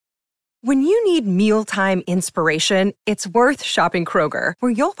When you need mealtime inspiration, it's worth shopping Kroger,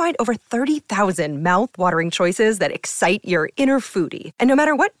 where you'll find over 30,000 mouth-watering choices that excite your inner foodie. And no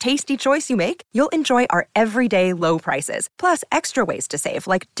matter what tasty choice you make, you'll enjoy our everyday low prices, plus extra ways to save,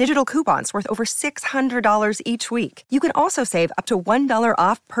 like digital coupons worth over $600 each week. You can also save up to $1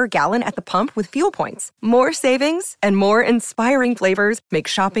 off per gallon at the pump with fuel points. More savings and more inspiring flavors make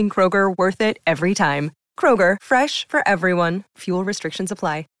shopping Kroger worth it every time. Kroger, fresh for everyone. Fuel restrictions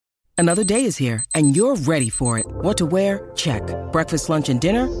apply. Another day is here, and you're ready for it. What to wear? Check. Breakfast, lunch, and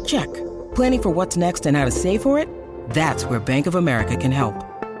dinner? Check. Planning for what's next and how to save for it? That's where Bank of America can help.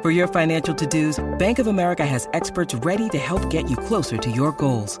 For your financial to-dos, Bank of America has experts ready to help get you closer to your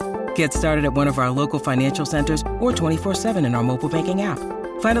goals. Get started at one of our local financial centers or 24/7 in our mobile banking app.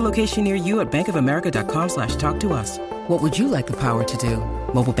 Find a location near you at bankofamerica.com/talktous. What would you like the power to do?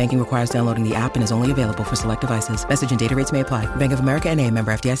 Mobile banking requires downloading the app and is only available for select devices. Message and data rates may apply. Bank of America N.A.,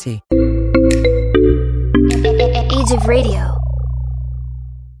 member FDIC. Age of Radio.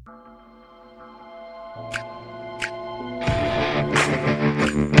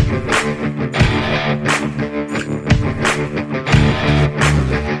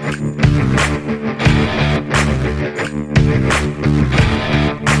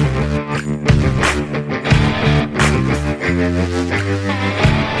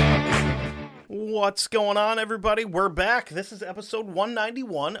 What's going on, everybody? We're back. This is episode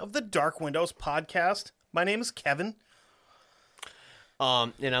 191 of the Dark Windows podcast. My name is Kevin.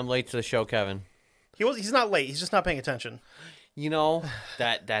 And I'm late to the show, Kevin. He's not late. He's just not paying attention. You know,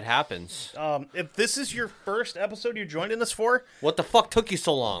 that happens. If this is your first episode you're joining us for... What the fuck took you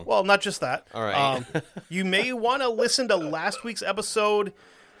so long? Well, not just that. All right. You may want to listen to last week's episode.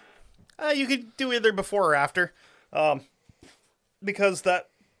 You could do either before or after. Because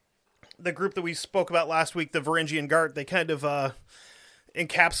the group that we spoke about last week, the Varangian Guard, they kind of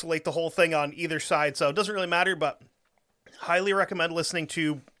encapsulate the whole thing on either side. So it doesn't really matter, but highly recommend listening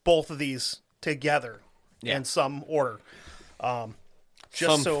to both of these together in some order.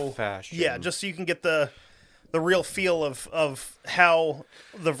 Just fashion. Yeah, just so you can get the real feel of how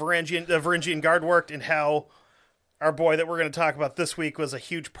the Varangian Guard worked and how our boy that we're going to talk about this week was a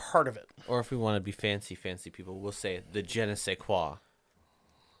huge part of it. Or if we want to be fancy people, we'll say the je ne sais quoi.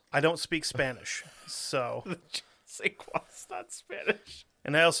 I don't speak Spanish, so... The je ne sais quoi is not Spanish.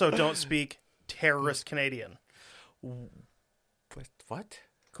 And I also don't speak terrorist Canadian. What?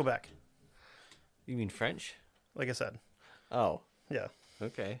 Quebec. You mean French? Like I said. Oh. Yeah.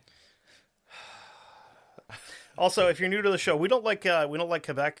 Okay. Also, if you're new to the show, we don't like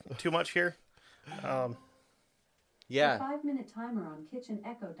Quebec too much here. Yeah. The 5-minute timer on Kitchen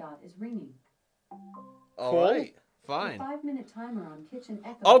Echo Dot is ringing. All Cool. right. Fine. The 5-minute timer on Kitchen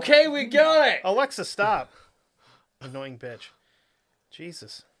Echo Okay, Dot we is ringing. got it. Alexa, stop. Annoying bitch.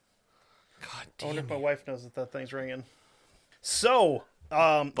 Jesus. God I wonder damn if my it. wife knows that thing's ringing. So,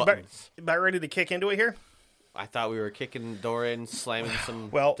 Buttons. about ready to kick into it here? I thought we were kicking the door in, slamming some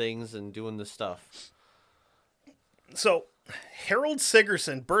things, and doing the stuff. So, Harold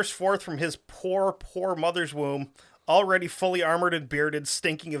Sigerson burst forth from his poor, poor mother's womb, already fully armored and bearded,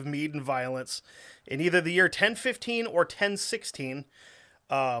 stinking of mead and violence, in either the year 1015 or 1016,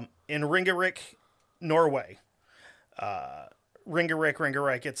 in Ringerike, Norway.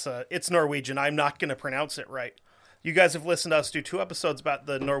 Ringerike, it's Norwegian. I'm not going to pronounce it right. You guys have listened to us do 2 episodes about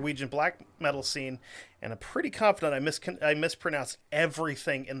the Norwegian black metal scene, and I'm pretty confident I mispronounced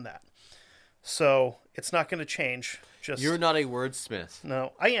everything in that. So, it's not going to change. You're not a wordsmith.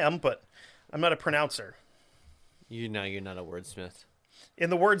 No, I am, but I'm not a pronouncer. You're not a wordsmith. In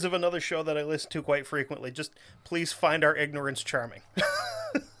the words of another show that I listen to quite frequently, just please find our ignorance charming.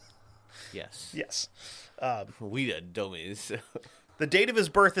 Yes. Yes. We the dummies. The date of his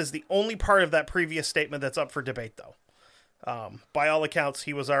birth is the only part of that previous statement that's up for debate, though. By all accounts,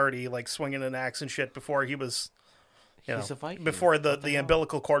 he was already like swinging an axe and shit before he was, He's a Viking. before the hell?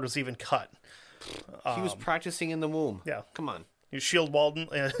 umbilical cord was even cut. He was practicing in the womb. Yeah. Come on. He was shield walling,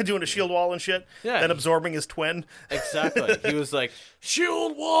 doing a shield wall and shit. Yeah. Then absorbing his twin. Exactly. He was like,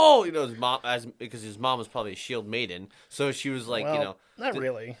 shield wall! You know, his mom, because his mom was probably a shield maiden. So she was like, Well, not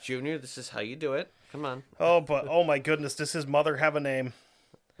really. Junior, this is how you do it. Come on. Oh my goodness, does his mother have a name?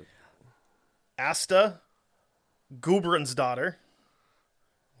 Asta Gudbrand's daughter.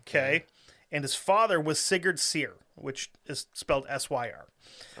 Okay. And his father was Sigurd Syr, which is spelled Syr.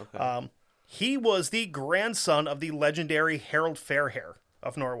 Okay. He was the grandson of the legendary Harald Fairhair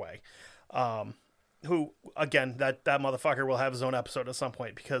of Norway. Who, again, that motherfucker will have his own episode at some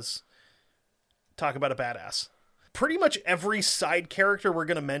point, because talk about a badass. pretty much every side character we're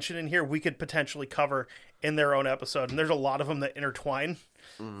going to mention in here, we could potentially cover in their own episode. And there's a lot of them that intertwine,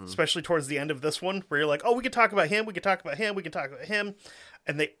 especially towards the end of this one, where you're like, oh, we could talk about him, we could talk about him, we could talk about him.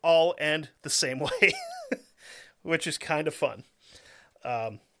 And they all end the same way, which is kind of fun.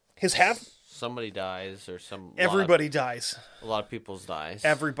 His half... Somebody dies, or everybody dies. A lot of people's dies.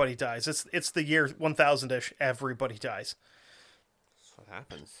 Everybody dies. It's the year 1000-ish. Everybody dies. That's what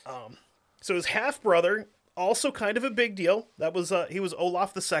happens. So his half brother, also kind of a big deal. That was he was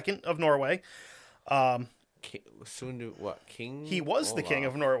Olaf II of Norway. King? He was the king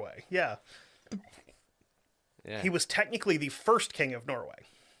of Norway. Yeah. Yeah. He was technically the first king of Norway.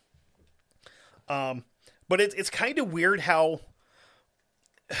 But it's kind of weird how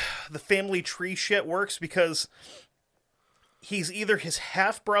the family tree shit works, because he's either his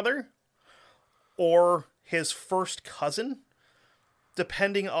half brother or his first cousin,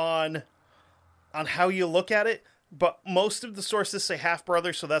 depending on how you look at it. But most of the sources say half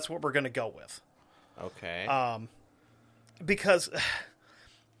brother, so that's what we're going to go with. Okay. Because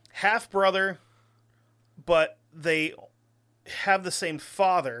half brother, but they have the same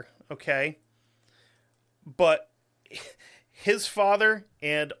father, okay? But his father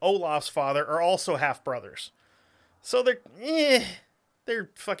and Olaf's father are also half brothers. So they're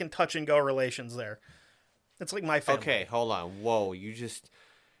fucking touch and go relations there. It's like my family. Okay, hold on. Whoa, you just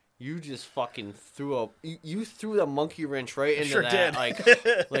fucking threw the monkey wrench right into Sure that,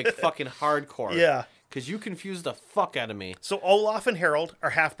 did. like fucking hardcore. Yeah. Because you confused the fuck out of me. So Olaf and Harold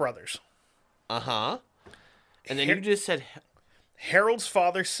are half brothers. Uh-huh. And then you just said... Harold's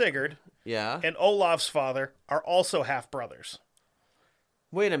father, Sigurd, Yeah. and Olaf's father are also half brothers.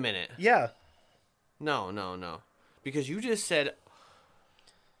 Wait a minute. Yeah. No. Because you just said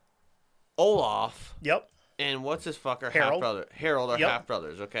Olaf Yep. and what's his fucker Harold. half brother. Harold are Yep. half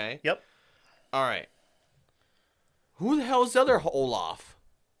brothers, okay? Yep. All right. Who the hell is the other Olaf?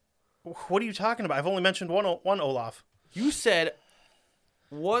 What are you talking about? I've only mentioned one Olaf. You said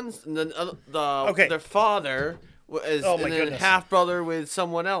one's their father is Oh, my and then goodness. half brother with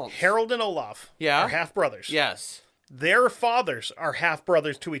someone else. Harold and Olaf Yeah? are half brothers. Yes. Their fathers are half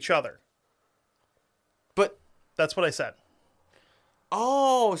brothers to each other. But That's what I said.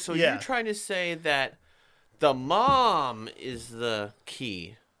 oh, so Yeah. you're trying to say that the mom is the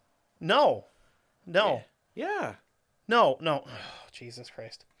key. No. Yeah. No. Oh, Jesus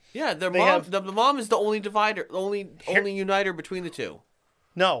Christ. Yeah, They mom have- the mom is the only divider, the only uniter between the two.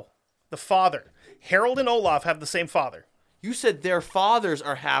 No. The father. Harold and Olaf have the same father. You said their fathers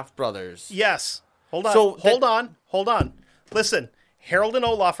are half brothers. Yes. Hold on. So Hold on. Listen. Harold and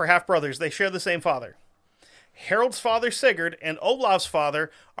Olaf are half brothers. They share the same father. Harold's father, Sigurd, and Olaf's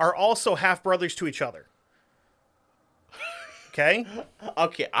father are also half brothers to each other. Okay?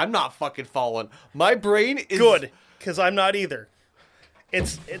 Okay, I'm not fucking following. My brain is Good. Because I'm not either.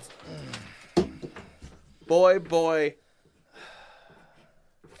 It's boy,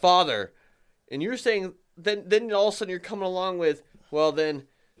 father, and you're saying then all of a sudden you're coming along with then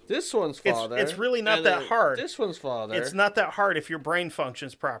this one's father. It's really not and that then hard. This one's father. It's not that hard if your brain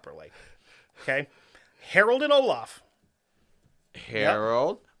functions properly. Okay? Harold and Olaf.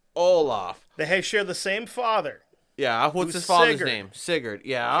 Harold, Olaf. They share the same father. Yeah, what's Who's his father's Sigurd. name? Sigurd.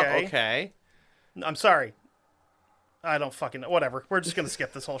 Yeah, okay. I'm sorry. I don't fucking know. Whatever. We're just going to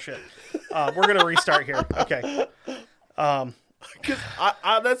skip this whole shit. We're going to restart here. Okay. Because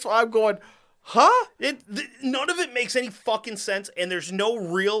that's why I'm going, huh? None of it makes any fucking sense, and there's no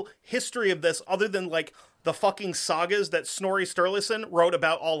real history of this other than, like, the fucking sagas that Snorri Sturluson wrote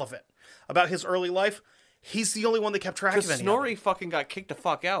about all of it. About his early life. He's the only one that kept track of Because any Snorri of it. fucking got kicked the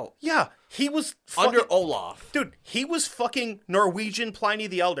fuck out. Yeah. He was fucking... Under Olaf. Dude, he was fucking Norwegian Pliny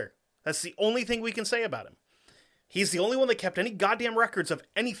the Elder. That's the only thing we can say about him. He's the only one that kept any goddamn records of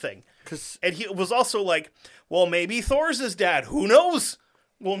anything. And he was also like, well, maybe Thor's his dad. Who knows?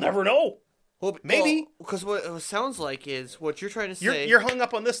 We'll never know. Well, maybe. Because what it sounds like is what you're trying to say. You're hung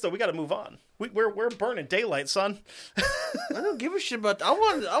up on this, though. We got to move on. We're burning daylight, son. I don't give a shit about that. I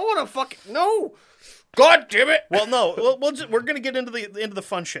want to fucking... No. God damn it. Well, no. We're going to get into the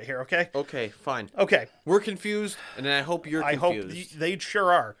fun shit here, okay? Okay, fine. Okay. We're confused, and I hope you're confused. I hope they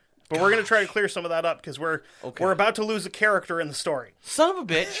sure are. But we're going to try to clear some of that up because we're about to lose a character in the story. Son of a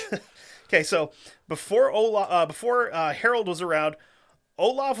bitch. Okay, so before Harold was around,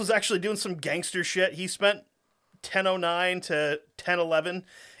 Olaf was actually doing some gangster shit. He spent 1009 to 1011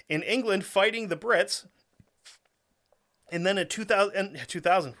 in England fighting the Brits. And then in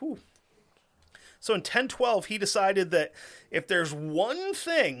 2000, whew. So in 1012, he decided that if there's one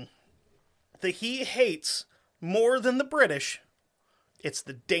thing that he hates more than the British, it's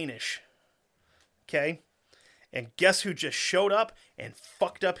the Danish. Okay? And guess who just showed up and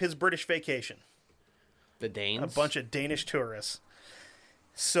fucked up his British vacation? The Danes? A bunch of Danish tourists.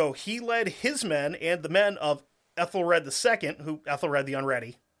 So he led his men and the men of Ethelred II, Ethelred the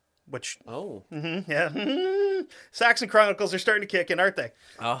Unready, which, Oh. yeah, Saxon Chronicles are starting to kick in, aren't they?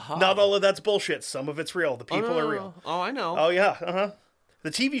 Uh-huh. Not all of that's bullshit. Some of it's real. The people are real. Oh, I know. Oh, yeah, uh-huh.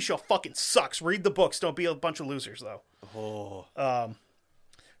 The TV show fucking sucks. Read the books. Don't be a bunch of losers, though. Oh.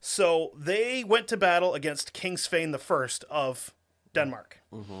 So they went to battle against King Svein I of Denmark.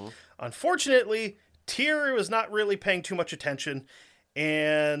 Mm-hmm. Unfortunately, Tyr was not really paying too much attention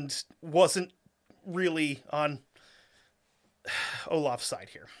and wasn't really on Olaf's side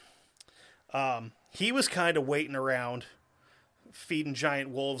here. He was kind of waiting around, feeding giant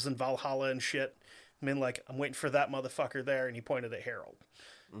wolves in Valhalla and shit. I mean, like, I'm waiting for that motherfucker there, and he pointed at Harold.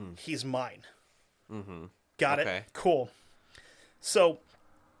 He's mine. Mm-hmm. Got Okay. it? Cool. So,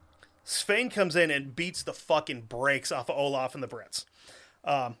 Svein comes in and beats the fucking brakes off of Olaf and the Brits.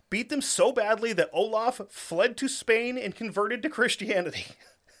 Beat them so badly that Olaf fled to Spain and converted to Christianity.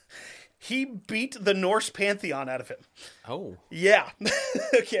 He beat the Norse pantheon out of him. Oh. Yeah.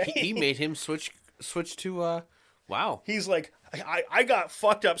 Okay. He made him switch to, wow. He's like, I got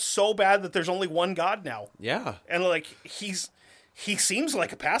fucked up so bad that there's only one God now. Yeah. And like, he seems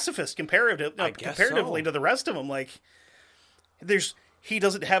like a pacifist comparatively so. to the rest of them. Like, he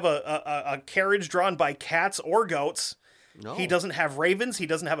doesn't have a carriage drawn by cats or goats. No. He doesn't have ravens. He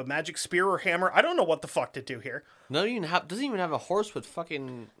doesn't have a magic spear or hammer. I don't know what the fuck to do here. Doesn't even have a horse with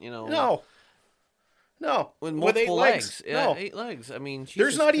fucking, No. with With multiple 8 legs. Yeah, No. 8 legs. I mean, Jesus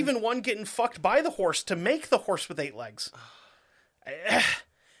There's not Christ. even one getting fucked by the horse to make the horse with 8 legs.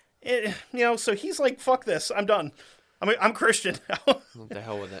 So he's like, fuck this. I'm done. I'm Christian now. What the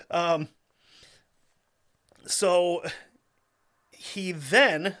hell with it? So he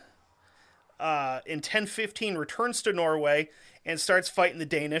then, in 1015, returns to Norway and starts fighting the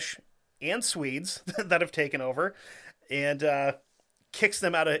Danish and Swedes that have taken over, and kicks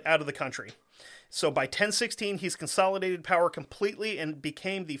them out of the country. So by 1016, he's consolidated power completely and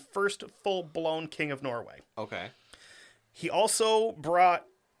became the first full-blown king of Norway. Okay. He also brought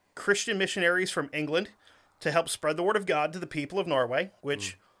Christian missionaries from England to help spread the word of God to the people of Norway,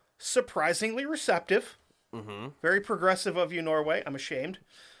 which surprisingly receptive. Mm-hmm. Very progressive of you, Norway. I'm ashamed.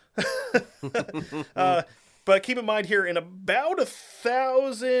 But keep in mind here, in about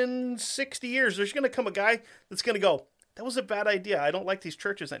 1,060 years, there's going to come a guy that's going to go, that was a bad idea. I don't like these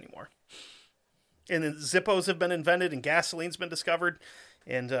churches anymore. And then Zippos have been invented and gasoline's been discovered.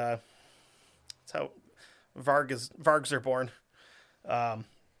 And that's how Vargs are born.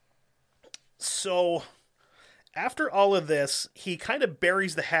 So after all of this, he kind of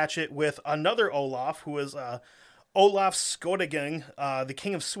buries the hatchet with another Olaf, who is Olaf Skådegung, the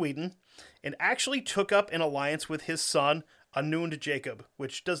king of Sweden, and actually took up an alliance with his son, Anund Jacob,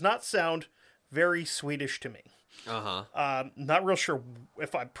 which does not sound very Swedish to me. Uh-huh. Not real sure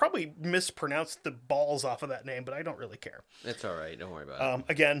if I probably mispronounced the balls off of that name, but I don't really care. It's all right. Don't worry about it.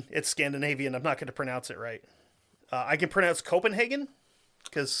 Again, it's Scandinavian. I'm not going to pronounce it right. I can pronounce Copenhagen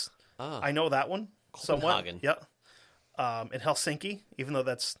because I know that one somewhat. Copenhagen. Yeah. And Helsinki, even though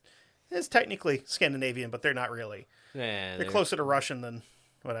it's technically Scandinavian, but they're not really. Yeah, They're closer to Russian than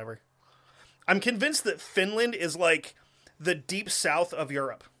whatever. I'm convinced that Finland is like the deep south of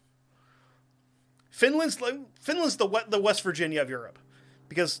Europe. Finland's the West Virginia of Europe,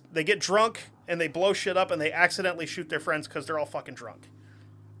 because they get drunk and they blow shit up and they accidentally shoot their friends because they're all fucking drunk,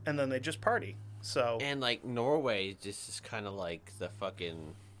 and then they just party. So And like Norway just is kind of like the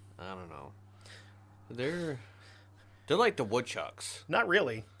fucking, I don't know. They're like the woodchucks. not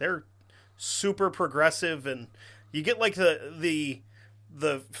really. They're super progressive, and you get like the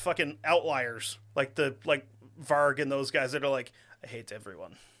fucking outliers, like Varg and those guys that are like, I hate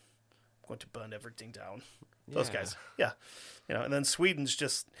everyone. I'm going to burn everything down. Those Yeah. guys. Yeah. And then Sweden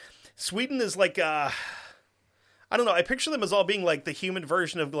is like, I don't know. I picture them as all being like the human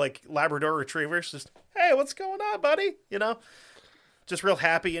version of like Labrador retrievers. Just, hey, what's going on, buddy? Just real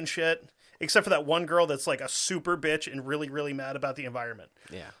happy and shit. Except for that one girl that's like a super bitch and really, really mad about the environment.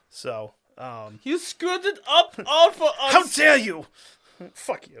 Yeah. So, You screwed it up all for us. how dare you?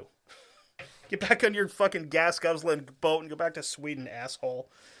 Fuck you. Get back on your fucking gas guzzling boat and go back to Sweden,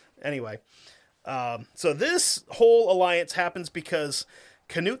 asshole. Anyway, so this whole alliance happens because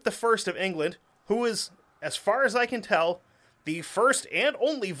Canute I of England, who is, as far as I can tell, the first and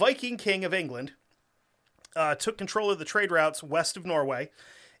only Viking king of England, took control of the trade routes west of Norway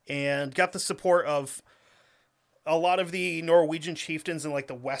and got the support of a lot of the Norwegian chieftains in like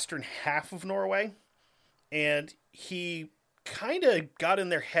the western half of Norway. And he kind of got in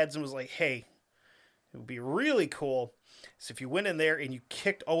their heads and was like, hey, It would be really cool is if you went in there and you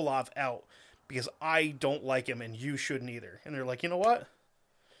kicked Olaf out because I don't like him and you shouldn't either. And they're like, you know what?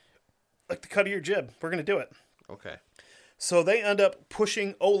 Like the cut of your jib. We're going to do it. Okay. So they end up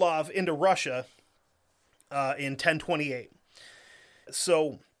pushing Olav into Russia in 1028.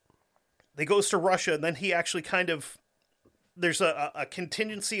 So they goes to Russia, and then he actually there's a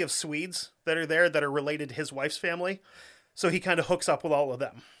contingency of Swedes that are there that are related to his wife's family. So he kind of hooks up with all of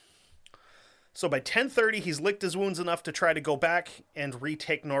them. So by 1030, he's licked his wounds enough to try to go back and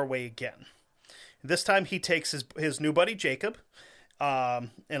retake Norway again. This time he takes his new buddy Jacob and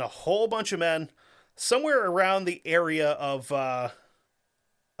a whole bunch of men somewhere around the area of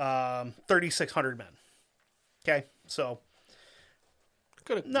 3,600 men. Okay, so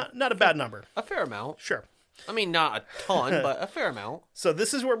not a bad number. A fair amount. Sure. I mean, not a ton, but a fair amount. So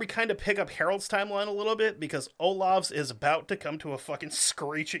this is where we kind of pick up Harold's timeline a little bit, because Olav's is about to come to a fucking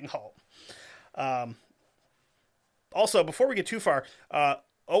screeching halt. Also, before we get too far,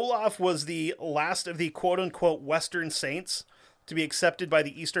 Olav was the last of the quote-unquote Western saints to be accepted by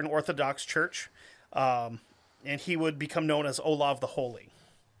the Eastern Orthodox Church, and he would become known as Olav the Holy.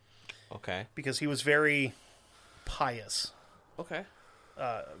 Okay. Because he was very pious. Okay.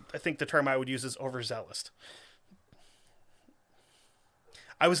 I think the term I would use is overzealous.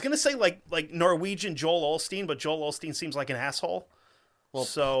 I was going to say like Norwegian Joel Osteen, but Joel Osteen seems like an asshole.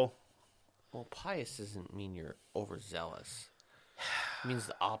 Well, pious doesn't mean you're overzealous. It means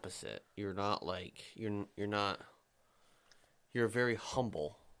the opposite. You're not like you're very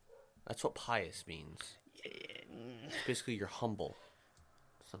humble. That's what pious means. It's basically you're humble.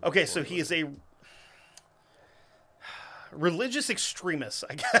 Okay, so he is a religious extremist,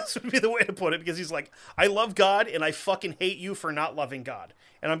 I guess would be the way to put it, because he's like, I love God and I fucking hate you for not loving God,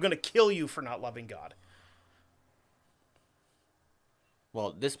 and I'm going to kill you for not loving God.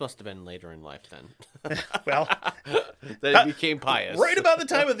 Well, this must have been later in life then. Well, that he became pious. Right about the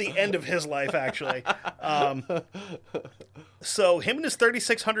time of the end of his life, actually. So him and his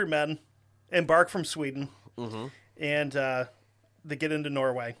 3,600 men embark from Sweden, and they get into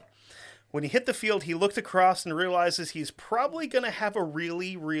Norway. When he hit the field, he looked across and realizes he's probably going to have a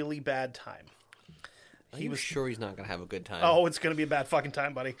really, really bad time. He was sure he's not going to have a good time. Oh, it's going to be a bad fucking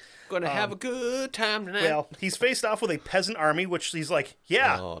time, buddy. Going to have a good time tonight. Well, he's faced off with a peasant army, which he's like,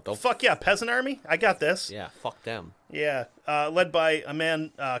 fuck yeah, peasant army, I got this. Yeah, fuck them. Yeah, led by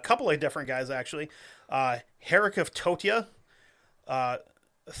a couple of different guys, actually. Herrick of Totia,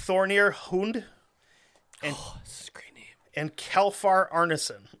 Thornir Hund, and this is a great name. And Kalfar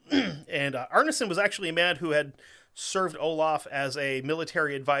Arneson. And Arneson was actually a man who had served Olaf as a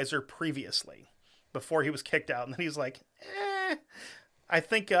military advisor previously, before he was kicked out. And then he's like, I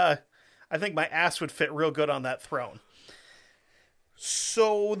think my ass would fit real good on that throne.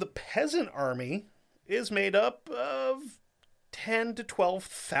 So the peasant army is made up of 10 to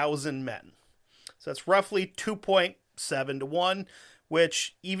 12,000 men. So that's roughly 2.7 to 1,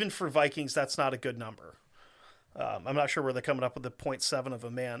 which even for Vikings, that's not a good number. I'm not sure where they're coming up with the 0.7 of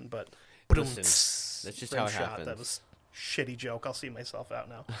a man, but listen, that's just how it happens. That was a shitty joke. I'll see myself out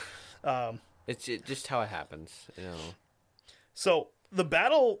now. It's just how it happens, you know. So the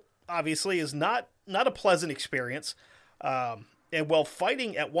battle obviously is not a pleasant experience. And while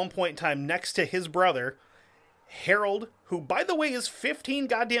fighting at one point in time next to his brother, Harold, who by the way is 15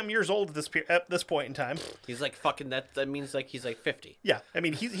 goddamn years old at this point in time. He's like fucking that means like he's like 50. Yeah, I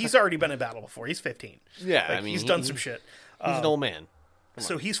mean he's already been in battle before. He's 15. Yeah, like, I mean he's done some shit. He's an old man.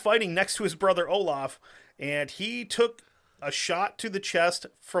 So he's fighting next to his brother Olaf, and he took a shot to the chest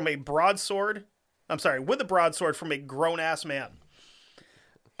from a broadsword. I'm sorry, with a broadsword from a grown-ass man.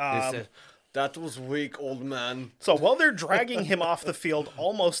 That was weak, old man. So while they're dragging him off the field,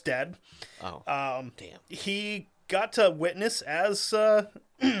 almost dead, damn, he got to witness as, well,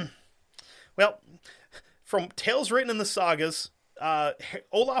 from tales written in the sagas,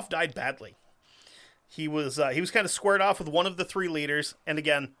 Olaf died badly. He was kind of squared off with one of the three leaders, and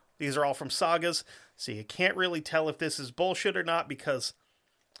again, these are all from sagas, so you can't really tell if this is bullshit or not, because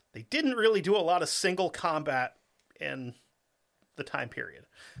they didn't really do a lot of single combat in the time period.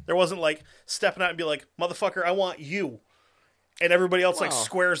 There wasn't like stepping out and be like, motherfucker, I want you, and everybody else like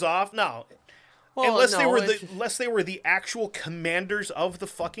squares off. No. Unless they were the actual commanders of the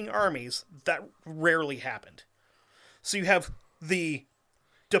fucking armies, that rarely happened. So you have the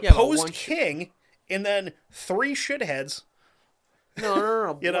deposed king and then three shitheads.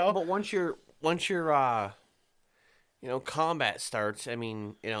 No. You know? But once your combat starts, I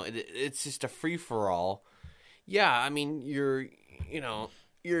mean, it's just a free for all. Yeah, I mean,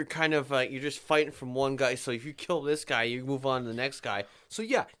 you're kind of you're just fighting from one guy. So if you kill this guy, you move on to the next guy. So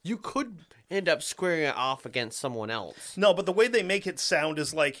yeah, you could end up squaring it off against someone else. No, but the way they make it sound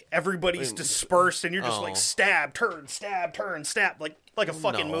is like everybody's dispersed and you're just like stab, turn, stab, turn, stab, like a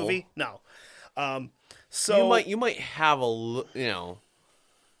fucking movie. No. So you might have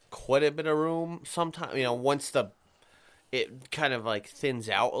quite a bit of room sometime. Once it kind of like thins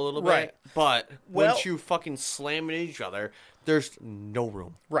out a little bit. Right. But once you fucking slam into each other, there's no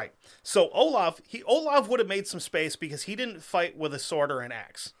room. Right. So Olaf would have made some space because he didn't fight with a sword or an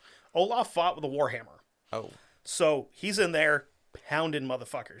axe. Olaf fought with a warhammer. Oh. So he's in there pounding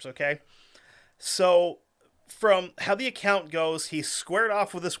motherfuckers, okay? So from how the account goes, he's squared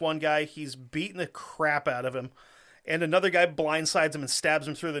off with this one guy, he's beating the crap out of him, and another guy blindsides him and stabs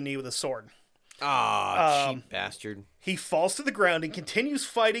him through the knee with a sword. Cheap bastard. He falls to the ground and continues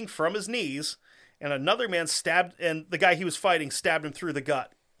fighting from his knees, and another man and the guy he was fighting stabbed him through the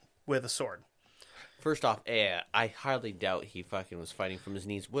gut with a sword. First off, I hardly doubt he fucking was fighting from his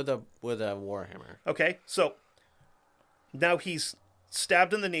knees with a warhammer. Okay, so now he's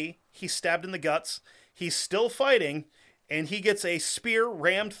stabbed in the knee, he's stabbed in the guts, he's still fighting, and he gets a spear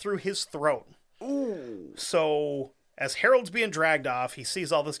rammed through his throat. Ooh. So as Harold's being dragged off, he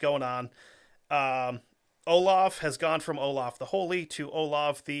sees all this going on. Olaf has gone from Olaf the Holy to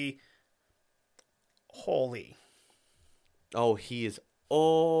Olaf the Holy. Oh, he is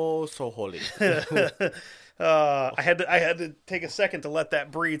so holy. I had to take a second to let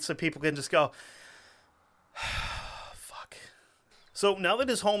that breathe so people can just go, fuck. So now that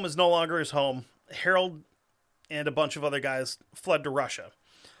his home is no longer his home, Harold and a bunch of other guys fled to Russia.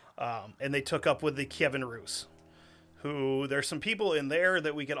 And they took up with the Kievan Rus, who there's some people in there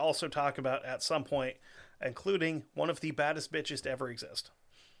that we could also talk about at some point, including one of the baddest bitches to ever exist.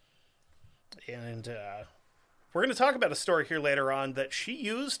 And we're going to talk about a story here later on that she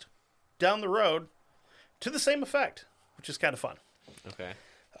used down the road to the same effect, which is kind of fun. Okay.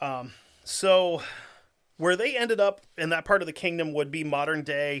 So where they ended up in that part of the kingdom would be modern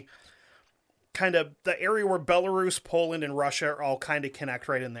day, kind of the area where Belarus, Poland, and Russia are all kind of connect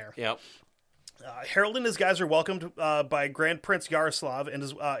right in there. Yep. Harold and his guys are welcomed by Grand Prince Yaroslav and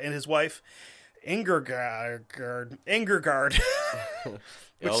his wife, Ingigerd.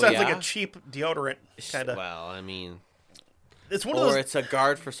 Which sounds like a cheap deodorant, kind of. Well, I mean, it's one of those. Or it's a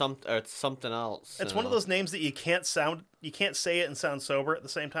guard for something else. It's one of those names that you can't say it and sound sober at the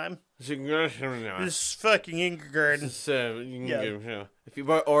same time. This fucking Ingigerd. If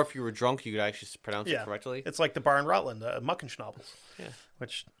you were drunk, you could actually pronounce it correctly. It's like the Bar in Rutland, Muckenschnabels. Yeah.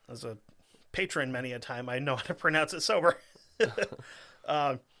 Which, as a patron, many a time I know how to pronounce it sober.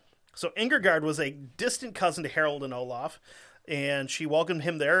 So Ingigerd was a distant cousin to Harold and Olaf, and she welcomed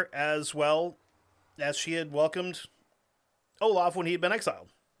him there as well as she had welcomed Olaf when he had been exiled.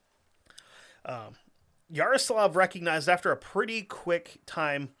 Yaroslav recognized after a pretty quick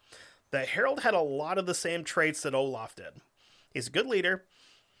time that Harold had a lot of the same traits that Olaf did. He's a good leader.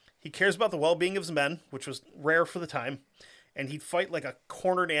 He cares about the well-being of his men, which was rare for the time, and he'd fight like a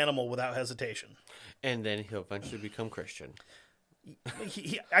cornered animal without hesitation. And then he'll eventually become Christian.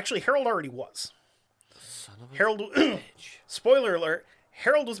 Actually, Harold already was. Son of a Harold, bitch. Spoiler alert,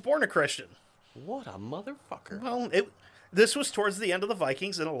 Harold was born a Christian. What a motherfucker. Well, this was towards the end of the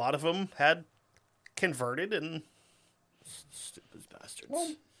Vikings, and a lot of them had converted. And Stupid bastards.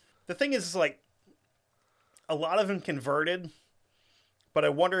 well, the thing is, like, a lot of them converted, but I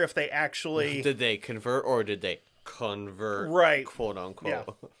wonder if they actually... Did they convert, or did they convert? Right. Quote,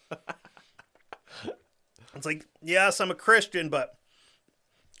 unquote. Yeah. It's like, yes, I'm a Christian, but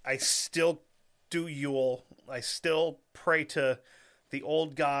I still do Yule. I still pray to the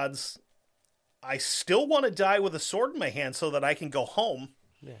old gods. I still want to die with a sword in my hand so that I can go home.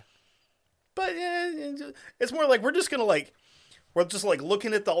 Yeah. But it's more like we're just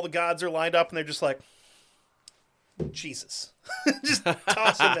looking at all the gods are lined up and they're just like, Jesus. Just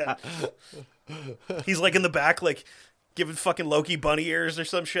toss him in. He's like in the back, like giving fucking Loki bunny ears or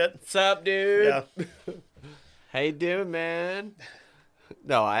some shit. What's up, dude? Yeah. How you doing, man?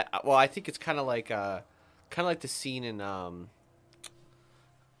 No, I think it's kind of like the scene in And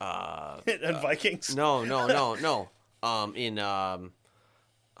Vikings. No.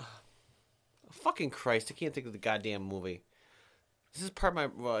 Fucking Christ, I can't think of the goddamn movie. This is part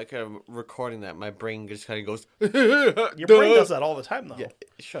of my recording that my brain just kind of goes. Your brain does that all the time, though. Yeah,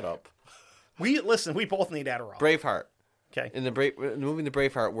 shut up. We both need Adderall. Braveheart. Okay. In the movie The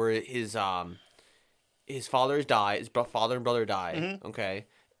Braveheart, where his father died, his father and brother die. Mm-hmm. Okay,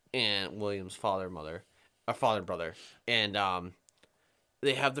 and William's father and brother, and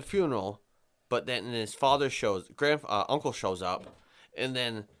they have the funeral, but then his father uncle shows up, And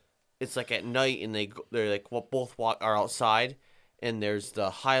then it's like at night, and they're like both are outside, and there's the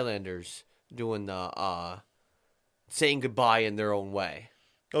Highlanders doing the saying goodbye in their own way.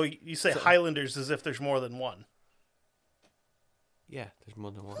 Oh, you say Highlanders as if there's more than one. Yeah, there's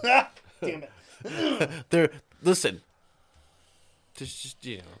more than one. Damn it. Listen. Just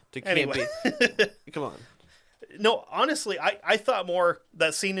they can't Anyway. be. Come on. No, honestly, I thought more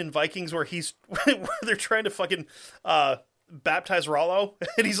that scene in Vikings where where they're trying to fucking baptize Rollo,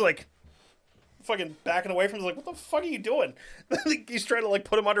 and he's like fucking backing away from him. He's like, what the fuck are you doing? He's trying to like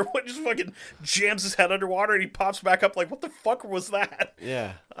put him under, just fucking jams his head underwater, and he pops back up like, what the fuck was that?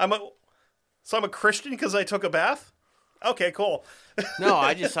 Yeah. I'm a Christian because I took a bath? Okay, cool. No,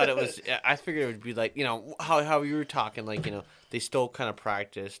 I just thought it was. I figured it would be like how you were talking, like they still kind of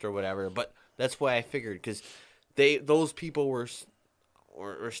practiced or whatever. But that's why I figured, because those people were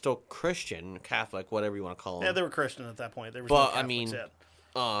still Christian, Catholic, whatever you want to call them. Yeah, they were Christian at that point. There was But no Catholics I mean,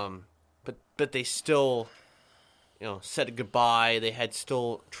 yet. but they still, said goodbye. They had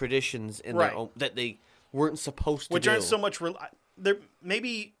still traditions in Right. their own that they weren't supposed to Which do. aren't so much.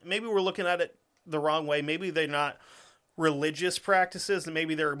 Maybe we're looking at it the wrong way. Maybe they're not religious practices, and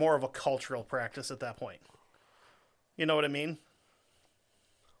maybe they're more of a cultural practice at that point. You know what I mean?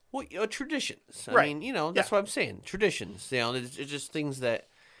 Well, traditions. I Right. mean, that's what I'm saying. Traditions. It's just things that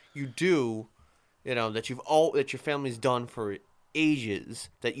you do, that that your family's done for ages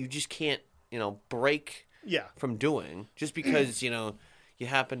that you just can't, break Yeah. from doing just because, you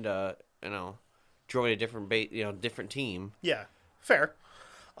happen to, join a different different team. Yeah. Fair.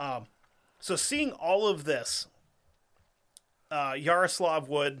 So seeing all of this, Yaroslav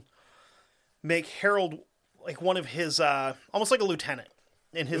would make Harold like one of his, almost like a lieutenant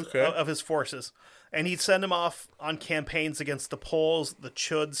in his of his forces, and he'd send him off on campaigns against the Poles, the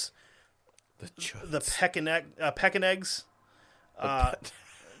Chuds, the Pechenegs.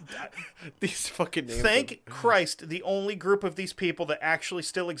 These fucking names. Thank Christ, the only group of these people that actually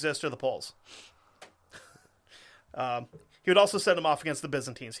still exist are the Poles. He would also send him off against the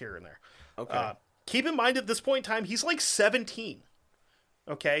Byzantines here and there. Okay. Keep in mind, at this point in time, he's like 17.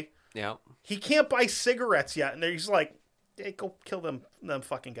 Okay? Yeah. He can't buy cigarettes yet, and he's like, hey, go kill them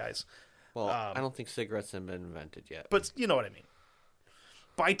fucking guys. Well, I don't think cigarettes have been invented yet. But you know what I mean.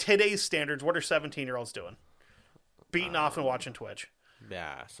 By today's standards, what are 17-year-olds doing? Beating off and watching Twitch.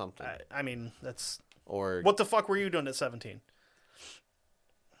 Yeah, something. I mean, that's... Or What the fuck were you doing at 17?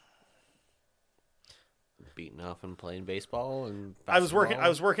 beating off and playing baseball and I was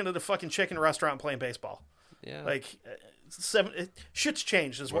basketball. working at a fucking chicken restaurant playing baseball. Yeah. Like, shit's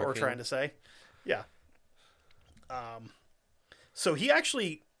changed is what Working. we're trying to say. Yeah. So he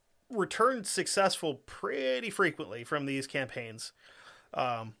actually returned successful pretty frequently from these campaigns.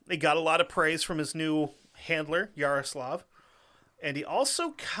 He got a lot of praise from his new handler, Yaroslav. And he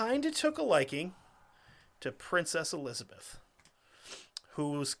also kind of took a liking to Princess Elizabeth,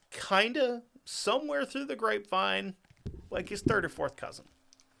 who's kind of somewhere through the grapevine, like his third or fourth cousin.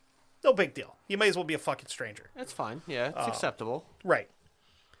 No big deal. You may as well be a fucking stranger. That's fine. Yeah, it's acceptable. Right.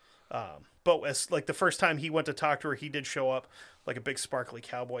 But as like the first time he went to talk to her, he did show up like a big sparkly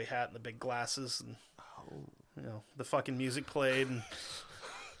cowboy hat and the big glasses, and the fucking music played. And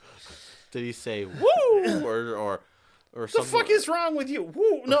Did he say woo or the something? fuck is wrong with you?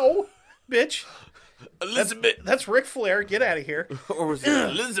 Woo, no, bitch. Elizabeth? That's Ric Flair. Get out of here. Or was it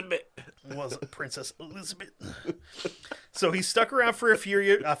Elizabeth? It wasn't Princess Elizabeth. So he stuck around for a few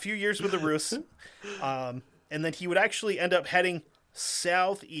years with the Rus, and then he would actually end up heading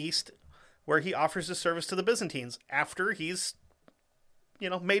southeast, where he offers his service to the Byzantines after he's,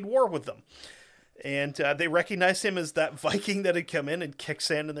 made war with them. And they recognized him as that Viking that had come in and kicked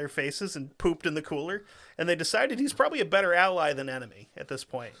sand in their faces and pooped in the cooler. And they decided he's probably a better ally than enemy at this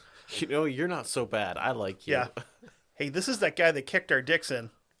point. You're not so bad. I like you. Yeah. Hey, this is that guy that kicked our dicks in.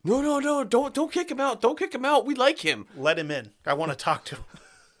 No, don't kick him out. Don't kick him out. We like him. Let him in. I want to talk to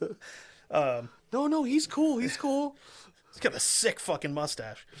him. No, he's cool. He's cool. He's got a sick fucking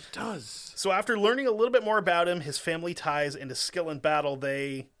mustache. He does. So after learning a little bit more about him, his family ties, and his skill in battle,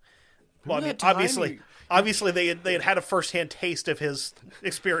 they... Well, I mean, Remember that time obviously they had a first-hand taste of his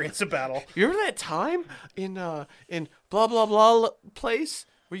experience in battle. You remember that time in blah blah blah place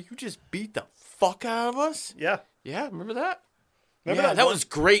where you just beat the fuck out of us? Yeah. Yeah, remember that? Remember that was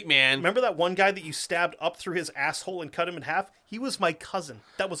great, man. Remember that one guy that you stabbed up through his asshole and cut him in half? He was my cousin.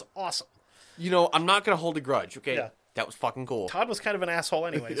 That was awesome. I'm not gonna hold a grudge. Okay, Yeah. That was fucking cool. Todd was kind of an asshole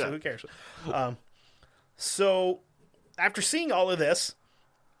anyway, so Yeah. who cares? So after seeing all of this,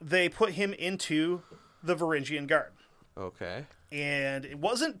 they put him into the Varangian Guard. Okay. And it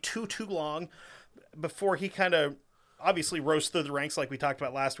wasn't too long before he kind of obviously rose through the ranks like we talked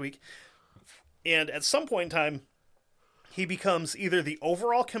about last week. And at some point in time, he becomes either the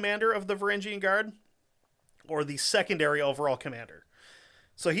overall commander of the Varangian Guard or the secondary overall commander.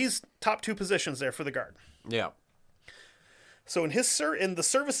 So he's top 2 positions there for the Guard. Yeah. So in the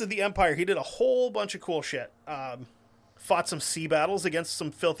service of the Empire, he did a whole bunch of cool shit. Fought some sea battles against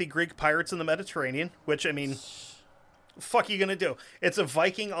some filthy Greek pirates in the Mediterranean, which, I mean, fuck you gonna do? It's a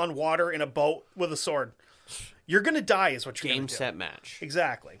Viking on water in a boat with a sword. You're gonna die is what you're gonna do. Game, set, match.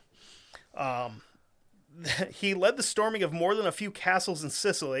 Exactly. He led the storming of more than a few castles in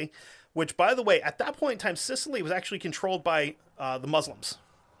Sicily, which, by the way, at that point in time, Sicily was actually controlled by the Muslims.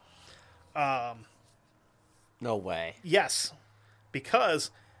 No way. Yes,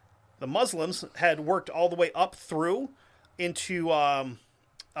 because the Muslims had worked all the way up through into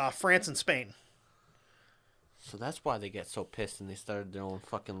France and Spain. So that's why they get so pissed and they started their own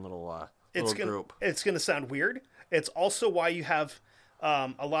fucking little group. It's going to sound weird. It's also why you have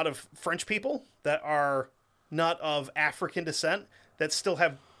a lot of French people that are not of African descent that still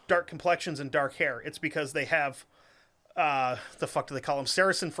have dark complexions and dark hair. It's because they have, the fuck do they call them?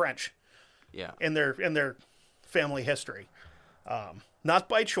 Saracen French. Yeah. In their family history. Not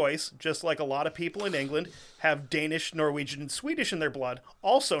by choice, just like a lot of people in England have Danish, Norwegian, and Swedish in their blood.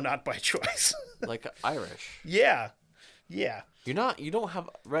 Also not by choice. Like Irish. Yeah. Yeah. You don't have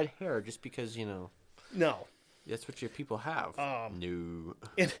red hair just because, No. That's what your people have. No.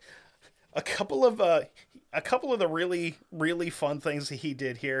 And a couple of the really, really fun things that he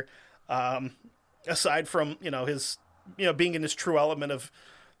did here, aside from, his, being in his true element of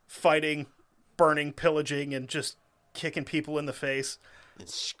fighting, burning, pillaging, and just kicking people in the face. And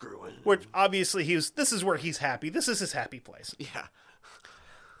screwing. Which, obviously, this is where he's happy. This is his happy place. Yeah.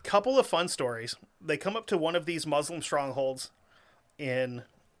 Couple of fun stories. They come up to one of these Muslim strongholds in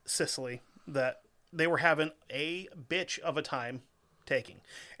Sicily that they were having a bitch of a time taking.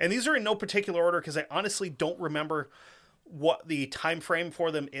 And these are in no particular order because I honestly don't remember what the time frame for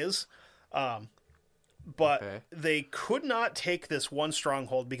them is. But Okay. They could not take this one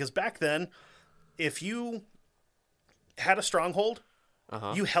stronghold because back then, if you had a stronghold,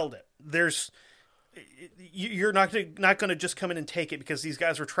 you held it. You're not going to just come in and take it because these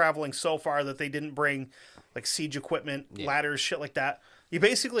guys were traveling so far that they didn't bring like siege equipment, ladders, shit like that. You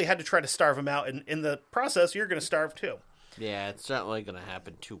basically had to try to starve them out, and in the process, you're going to starve too. Yeah, it's not really going to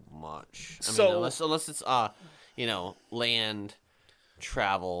happen too much. I So- mean, unless it's land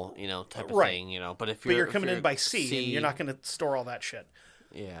travel, type of Right. thing, But if But you're if coming in by sea, and you're not going to store all that shit.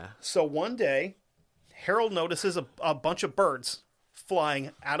 Yeah. So one day, Harold notices a bunch of birds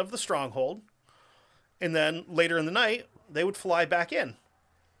flying out of the stronghold, and then later in the night, they would fly back in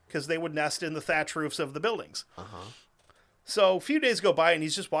because they would nest in the thatch roofs of the buildings. So a few days go by, and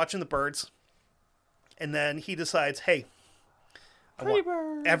he's just watching the birds, and then he decides, hey, I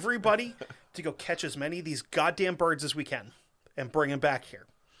want everybody to go catch as many of these goddamn birds as we can and bring them back here.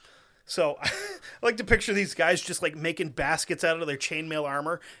 So I like to picture these guys just like making baskets out of their chainmail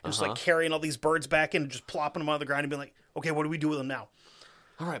armor and just like carrying all these birds back in and just plopping them on the ground and being like, okay, what do we do with them now?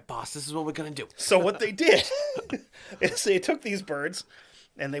 All right, boss, this is what we're going to do. So what they did is they took these birds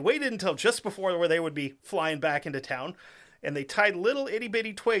and they waited until just before where they would be flying back into town, and they tied little itty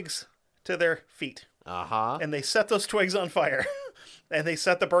bitty twigs to their feet. And they set those twigs on fire and they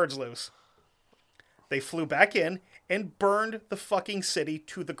set the birds loose. They flew back in and burned the fucking city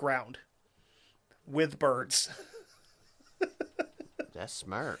to the ground with birds. That's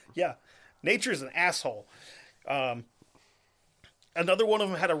smart. Yeah. Nature's an asshole. Another one of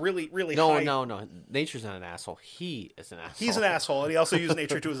them had a really, really high... No. Nature's not an asshole. He is an asshole. He's an asshole, and he also used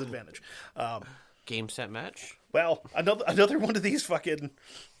nature to his advantage. Game, set, match. Well, another one of these fucking...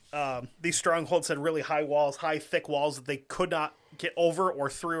 these strongholds had really high walls, high, thick walls that they could not get over or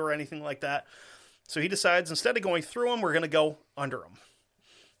through or anything like that. So he decides, instead of going through them, we're going to go under them.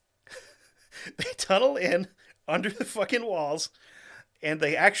 They tunnel in under the fucking walls, and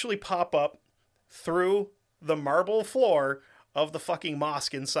they actually pop up through the marble floor of the fucking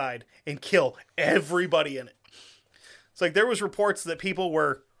mosque inside and kill everybody in it. It's like there was reports that people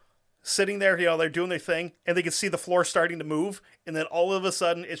were sitting there, they're doing their thing, and they could see the floor starting to move, and then all of a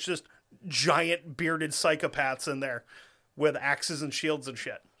sudden, it's just giant bearded psychopaths in there with axes and shields and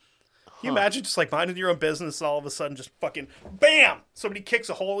shit. Can you imagine just like minding your own business and all of a sudden just fucking BAM! Somebody kicks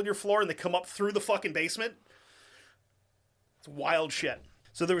a hole in your floor and they come up through the fucking basement? It's wild shit.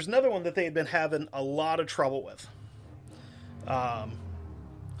 So there was another one that they had been having a lot of trouble with.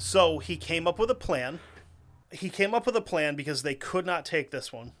 So he came up with a plan. He came up with a plan because they could not take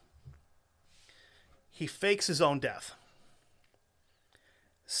this one. He fakes his own death.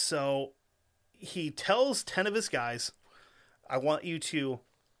 So he tells 10 of his guys, I want you to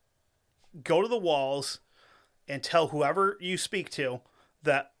go to the walls and tell whoever you speak to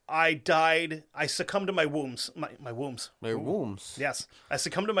that I succumbed to my wounds. My wounds. My wounds. Yes. I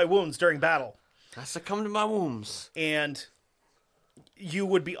succumbed to my wounds during battle. I succumbed to my wounds. And you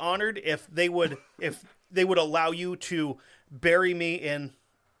would be honored if they would allow you to bury me in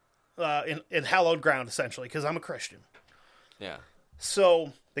hallowed ground, essentially, because I'm a Christian. Yeah.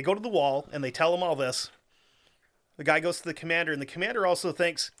 So they go to the wall and they tell him all this. The guy goes to the commander, and the commander also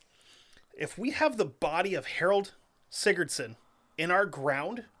thinks, if we have the body of Harold Sigurdsson in our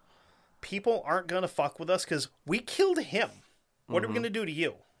ground, people aren't going to fuck with us because we killed him. What are we going to do to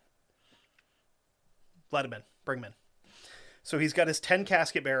you? Let him in. Bring him in. So he's got his 10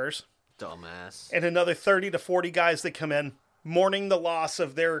 casket bearers. Dumbass. And another 30 to 40 guys that come in, mourning the loss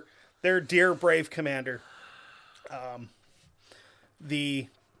of their dear, brave commander. The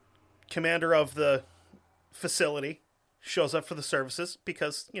commander of the facility shows up for the services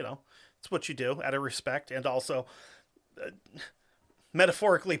because, it's what you do out of respect, and also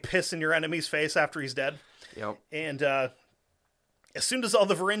metaphorically piss in your enemy's face after he's dead. Yep. And as soon as all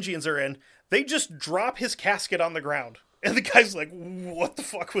the Varangians are in, they just drop his casket on the ground. And the guy's like, what the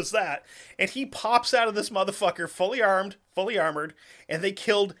fuck was that? And he pops out of this motherfucker fully armed, fully armored, and they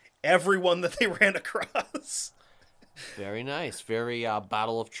killed everyone that they ran across. Very nice. Very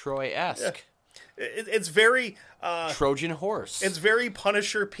Battle of Troy-esque. Yeah. It's very... Trojan horse. It's very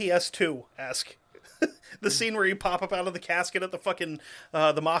Punisher PS2-esque. The scene where you pop up out of the casket at the fucking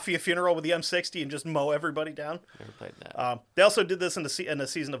the Mafia funeral with the M60 and just mow everybody down. Never played that. They also did this in a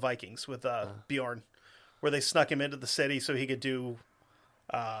season of Vikings with Bjorn, where they snuck him into the city so he could do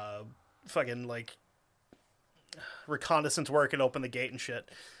fucking like reconnaissance work and open the gate and shit.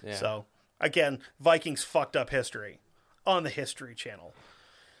 Yeah. So again, Vikings fucked up history on the History Channel.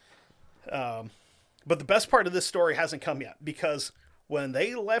 But the best part of this story hasn't come yet, because when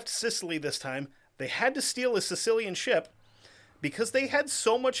they left Sicily this time, they had to steal a Sicilian ship because they had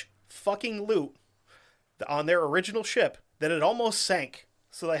so much fucking loot on their original ship that it almost sank.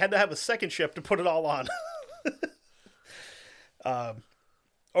 So they had to have a second ship to put it all on.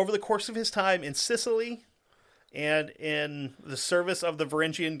 Over the course of his time in Sicily and in the service of the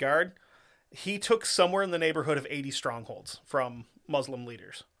Varangian Guard, he took somewhere in the neighborhood of 80 strongholds from Muslim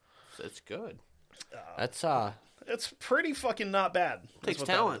leaders. That's good. That's It's pretty fucking not bad. Takes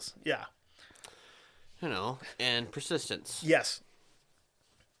talent. Yeah. And persistence. Yes.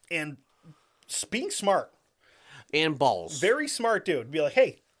 And being smart. And balls. Very smart dude. Be like,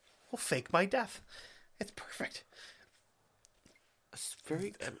 hey, we'll fake my death. It's perfect. It's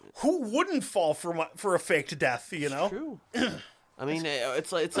very... Who wouldn't fall for a faked death, True. I mean,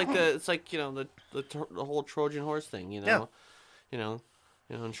 it's like the whole Trojan horse thing, Yeah.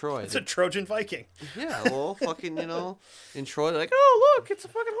 In Troy. It's a Trojan Viking. Yeah, well, fucking, in Troy, they're like, oh, look, it's a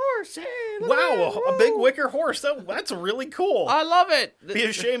fucking horse. Hey, Wow, a big wicker horse. That's really cool. I love it. Be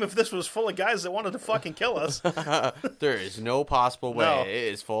a shame if this was full of guys that wanted to fucking kill us. There is no possible way. No. It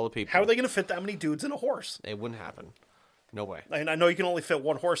is full of people. How are they going to fit that many dudes in a horse? It wouldn't happen. No way. And I know you can only fit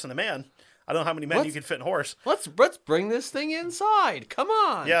one horse in a man. I don't know how many men you can fit in a horse. Let's bring this thing inside. Come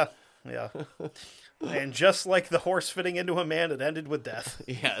on. Yeah. And just like the horse fitting into a man, it ended with death.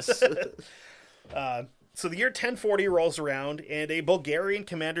 Yes. So the year 1040 rolls around, and a Bulgarian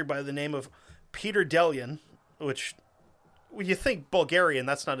commander by the name of Peter Delian, which, when you think Bulgarian,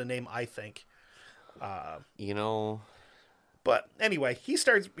 that's not a name I think. But anyway, he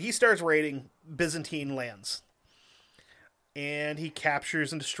starts raiding Byzantine lands. And he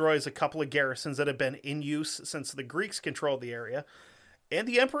captures and destroys a couple of garrisons that have been in use since the Greeks controlled the area. And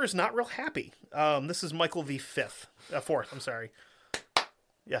the emperor's not real happy. This is Michael Fourth. I'm sorry.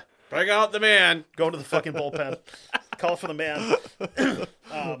 Yeah. Bring out the man. Go to the fucking bullpen. Call for the man.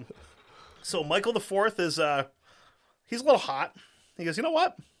 So Michael IV is, he's a little hot. He goes, you know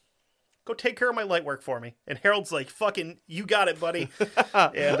what? Go take care of my light work for me. And Harold's like, fucking, you got it, buddy.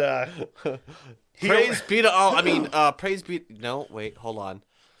 And, praise be to, praise be, no, wait, hold on.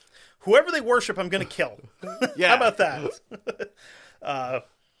 Whoever they worship, I'm going to kill. Yeah. How about that?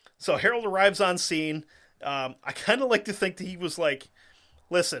 So Harold arrives on scene. I kind of like to think that he was like,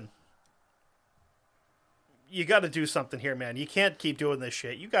 listen, you got to do something here, man. You can't keep doing this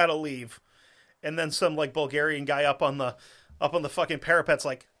shit. You got to leave. And then some like Bulgarian guy up on the fucking parapet's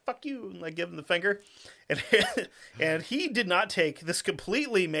like, fuck you, and like give him the finger. And he did not take this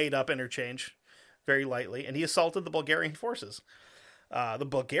completely made up interchange very lightly, and he assaulted the Bulgarian forces. The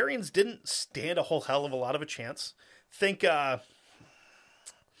Bulgarians didn't stand a whole hell of a lot of a chance. Think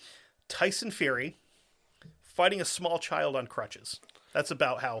Tyson Fury fighting a small child on crutches. That's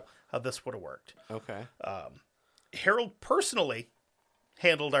about how how this would have worked. Okay. Harold personally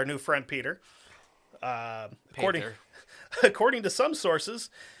handled our new friend Peter. According to some sources,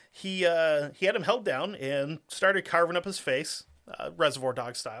 he had him held down and started carving up his face, Reservoir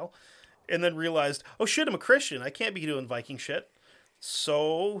Dog style, and then realized, oh shit, I'm a Christian. I can't be doing Viking shit.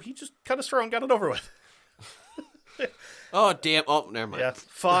 So he just cut his throat and got it over with. Oh, damn. Oh, never mind. Yeah,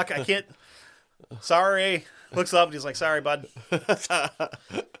 fuck, I can't. Sorry. Looks up and he's like, sorry, bud.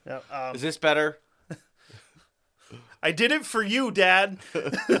 Yeah, Is this better? I did it for you, Dad.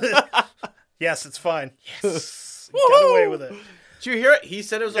 Yes, it's fine. Yes. Got away with it. Did you hear it? He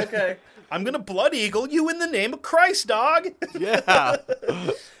said it was okay. I'm going to blood eagle you in the name of Christ, dog. Yeah.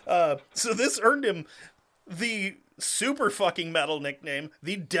 So this earned him the super fucking metal nickname,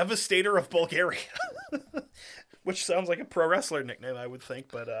 the Devastator of Bulgaria. Which sounds like a pro wrestler nickname, I would think,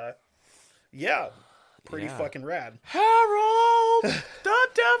 but yeah, pretty fucking rad. Harold, the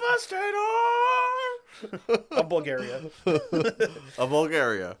Devastator Of Bulgaria. of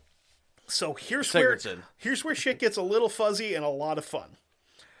Bulgaria. So here's Sigurdsson. where shit gets a little fuzzy and a lot of fun.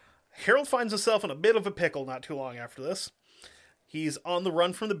 Harold finds himself in a bit of a pickle not too long after this. He's on the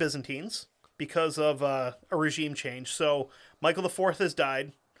run from the Byzantines because of a regime change. So Michael IV has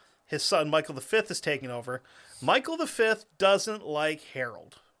died. His son Michael V is taking over. Michael V doesn't like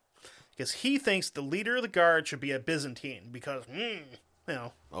Harold because he thinks the leader of the guard should be a Byzantine because,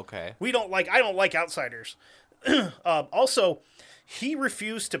 Okay. I don't like outsiders. Also, he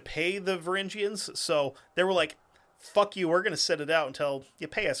refused to pay the Varangians, so they were like, fuck you, we're going to sit it out until you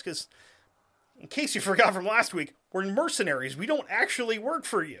pay us, because in case you forgot from last week, we're mercenaries. We don't actually work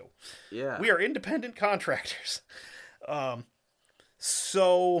for you. Yeah. We are independent contractors.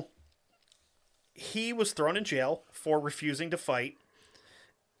 So he was thrown in jail for refusing to fight.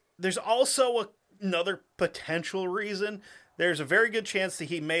 There's also another potential reason. There's a very good chance that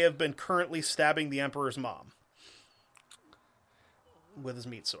he may have been currently stabbing the Emperor's mom with his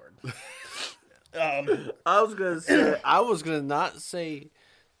meat sword. I was gonna not say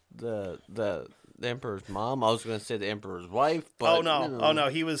the Emperor's mom. I was gonna say the Emperor's wife. But Oh no,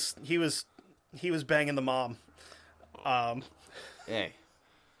 he was banging the mom. Hey.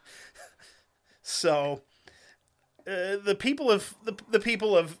 So the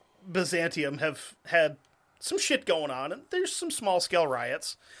people of Byzantium have had some shit going on, and there's some small scale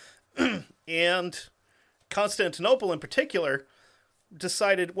riots, and Constantinople in particular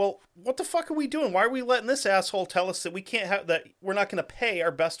decided, well, what the fuck are we doing? Why are we letting this asshole tell us that we're not going to pay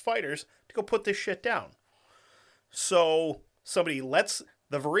our best fighters to go put this shit down? So somebody lets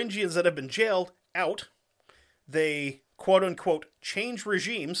the Varangians that have been jailed out. They quote unquote change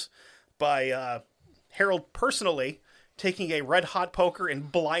regimes by Harold personally taking a red hot poker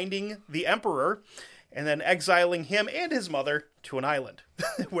and blinding the emperor, and then exiling him and his mother to an island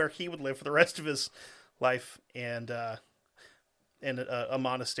where he would live for the rest of his life and in a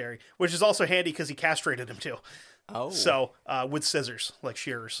monastery, which is also handy because he castrated him too. Oh. So, with scissors, like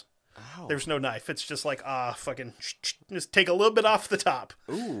shears. Ow. There's no knife. It's just like, fucking, just take a little bit off the top.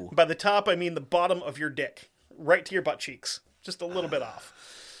 Ooh. By the top, I mean the bottom of your dick. Right to your butt cheeks. Just a little bit off.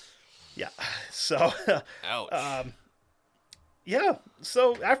 Yeah. So, Ouch. yeah.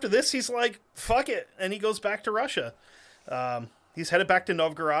 So after this, he's like, fuck it. And he goes back to Russia. He's headed back to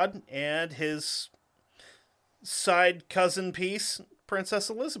Novgorod, and his side cousin piece, Princess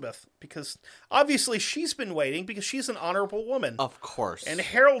Elizabeth, because obviously she's been waiting because she's an honorable woman. Of course. And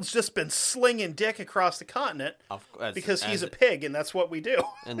Harold's just been slinging dick across the continent because he's a pig, and that's what we do.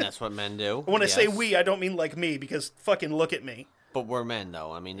 And that's what men do. When I say we, I don't mean like me, because fucking look at me. But we're men,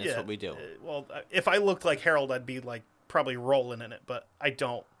 though. I mean, that's what we do. Well, if I looked like Harold, I'd be like probably rolling in it, but I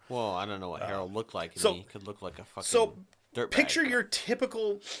don't. Well, I don't know what Harold looked like. So- He could look like a fucking So dirtbag. picture your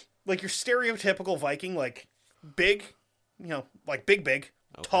typical, like your stereotypical Viking, like big, like big,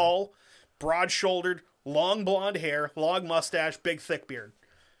 tall, broad-shouldered, long blonde hair, long mustache, big thick beard.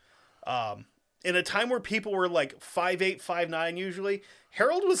 In a time where people were like 5'8", 5'9", usually,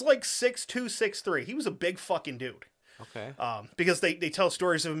 Harold was like 6'2", 6'3". He was a big fucking dude. Okay. Because they tell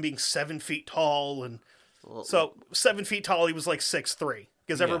stories of him being 7 feet tall, and so 7 feet tall, he was like 6'3",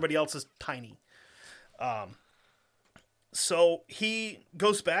 because everybody else is tiny. So he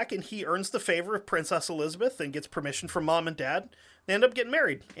goes back and he earns the favor of Princess Elizabeth and gets permission from mom and dad. They end up getting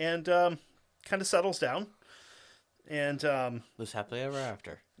married and kind of settles down. And Lives happily ever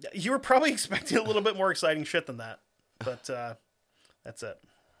after. you were probably expecting a little bit more exciting shit than that, but that's it.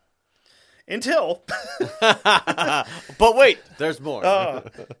 Until, But wait, there's more.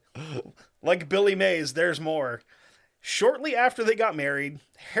 like Billy Mays, there's more. Shortly after they got married,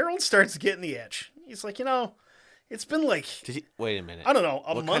 Harold starts getting the itch. He's like, It's been like, Wait a minute. I don't know,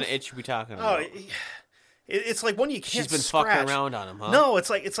 a what month. kind of itch are we talking about? It's like when you can't She's been scratch. fucking around on him, huh? No, it's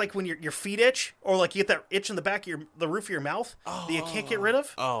like when your feet itch, or like you get that itch in the back of the roof of your mouth that you can't get rid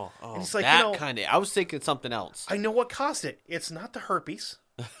of. Oh, And it's like, that kind of. I was thinking something else. I know what caused it. It's not the herpes.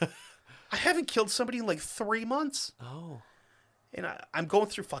 I haven't killed somebody in like 3 months. Oh. And I'm going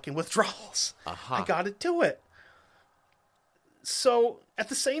through fucking withdrawals. Uh-huh. I gotta do it. So, at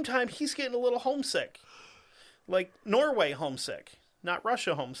the same time, he's getting a little homesick. Like, Norway homesick, not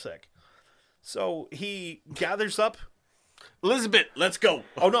Russia homesick. So, he gathers up... Elizabeth, let's go.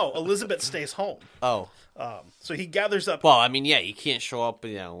 Oh, no, Elizabeth stays home. Oh. So, he gathers up... Well, I mean, yeah, you can't show up,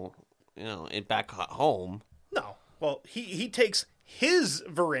 back home. No. Well, he takes his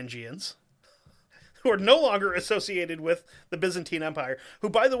Varangians, who are no longer associated with the Byzantine Empire, who,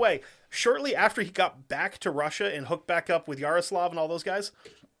 by the way, shortly after he got back to Russia and hooked back up with Yaroslav and all those guys,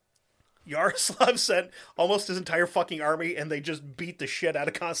 Yaroslav sent almost his entire fucking army, and they just beat the shit out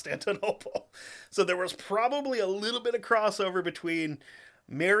of Constantinople. So there was probably a little bit of crossover between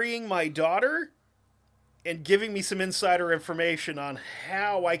marrying my daughter and giving me some insider information on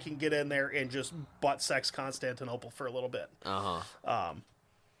how I can get in there and just butt sex Constantinople for a little bit. Uh-huh.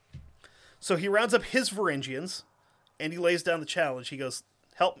 So he rounds up his Varangians, and he lays down the challenge. He goes,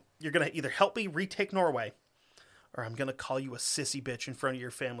 you're going to either help me retake Norway, or I'm going to call you a sissy bitch in front of your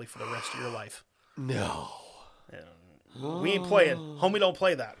family for the rest of your life. No. We ain't playing. Homie, don't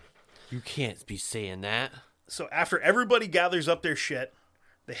play that. You can't be saying that. So after everybody gathers up their shit,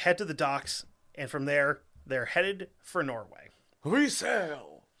 they head to the docks, and from there, they're headed for Norway. We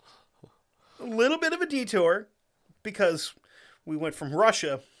sail. A little bit of a detour, because we went from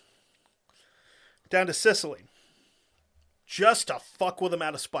Russia down to Sicily, just to fuck with them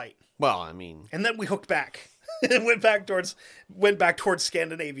out of spite. Well, I mean, And then we hooked back and went back towards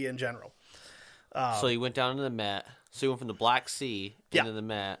Scandinavia in general. so you went down to the Met. So you went from the Black Sea into the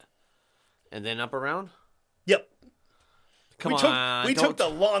Met, and then up around. Yep. Come We took the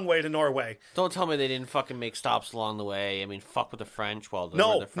long way to Norway. Don't tell me they didn't fucking make stops along the way. I mean, fuck with the French. Well,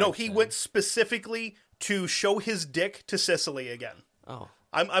 No, he went specifically to show his dick to Sicily again. Oh.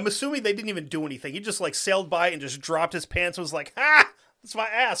 I'm assuming they didn't even do anything. He just like sailed by and just dropped his pants and was like, "Ha! That's my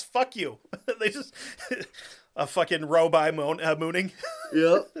ass. Fuck you." They just a fucking row by mooning.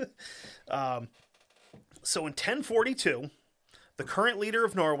 Yep. So in 1042, the current leader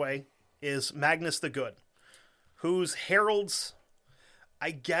of Norway is Magnus the Good, who's Harold's,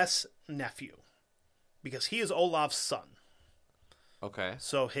 I guess, nephew, because he is Olaf's son. Okay.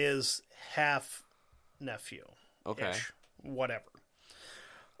 So his half nephew. Okay. Whatever.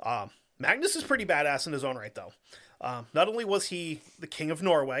 Magnus is pretty badass in his own right, though. Not only was he the king of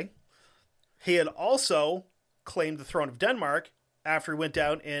Norway, he had also claimed the throne of Denmark after he went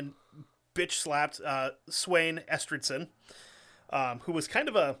down and bitch slapped Sweyn Estridsson, who was kind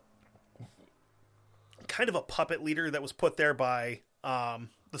of a puppet leader that was put there by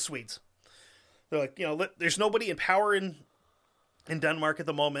the Swedes. They're like, there's nobody in power in Denmark at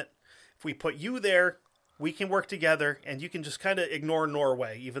the moment. If we put you there, we can work together, and you can just kind of ignore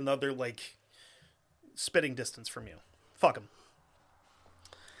Norway, even though they're, like, spitting distance from you. Fuck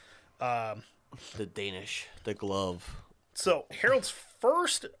them. The Danish, the glove. So, Harold's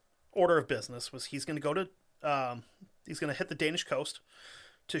first order of business was he's going to go to... he's going to hit the Danish coast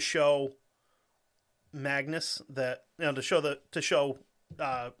to show Magnus that... to show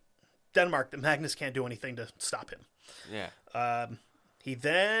Denmark that Magnus can't do anything to stop him. Yeah. He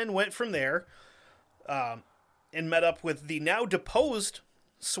then went from there... and met up with the now deposed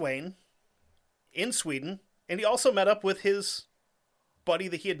Sweyn in Sweden, and he also met up with his buddy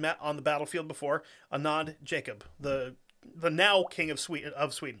that he had met on the battlefield before, Anand Jacob, the now king of Sweden.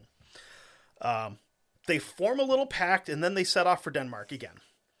 They form a little pact, and then they set off for Denmark again.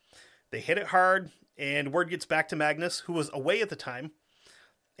 They hit it hard, and word gets back to Magnus, who was away at the time,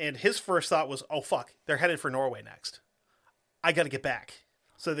 and his first thought was, oh fuck, they're headed for Norway next. I gotta get back.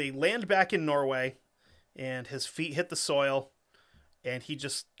 So they land back in Norway, and his feet hit the soil, and he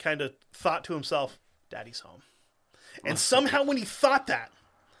just kind of thought to himself, Daddy's home. And somehow when he thought that,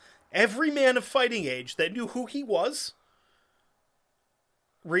 every man of fighting age that knew who he was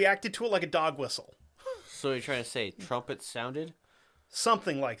reacted to it like a dog whistle. So you're trying to say trumpets sounded?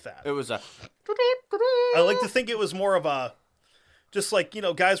 Something like that. It was a... I like to think it was more of a, just like,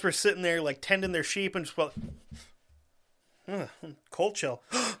 guys were sitting there like tending their sheep and just like, cold chill.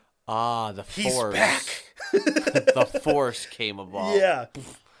 The He's force. back. The force came about. Yeah.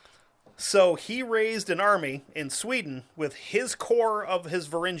 So he raised an army in Sweden with his core of his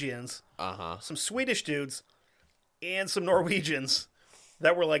Varangians, some Swedish dudes, and some Norwegians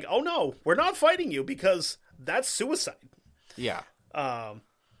that were like, oh no, we're not fighting you because that's suicide. Yeah. And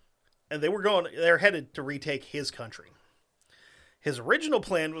they're headed to retake his country. His original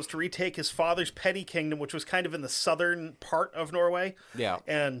plan was to retake his father's petty kingdom, which was kind of in the southern part of Norway. Yeah.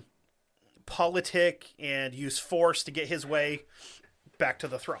 And politic and use force to get his way back to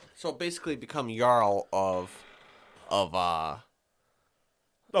the throne. So basically become Jarl of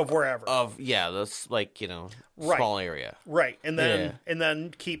wherever. This Right. small area. Right. And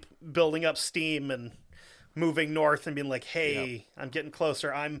then keep building up steam and moving north and being like, hey, I'm getting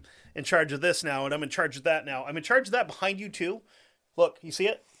closer. I'm in charge of this now, and I'm in charge of that now. I'm in charge of that behind you too. Look, you see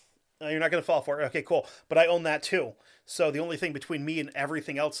it? You're not going to fall for it. Okay, cool. But I own that too. So the only thing between me and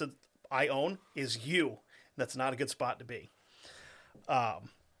everything else that I own is you. That's not a good spot to be.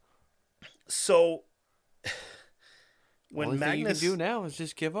 So when Only thing Magnus, you can do now is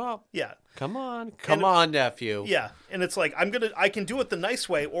just give up. yeah, Come on, nephew. yeah, and it's like I can do it the nice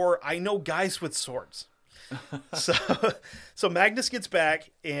way, or I know guys with swords. So Magnus gets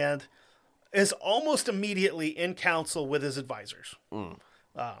back and is almost immediately in council with his advisors.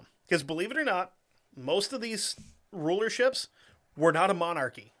 Because believe it or not, most of these rulerships were not a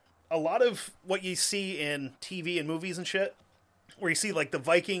monarchy. A lot of what you see in TV and movies and shit, where you see like the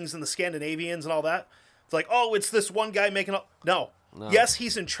Vikings and the Scandinavians and all that, it's like, oh, it's this one guy making up. No. Yes,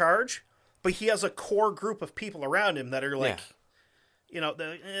 he's in charge, but he has a core group of people around him that are like,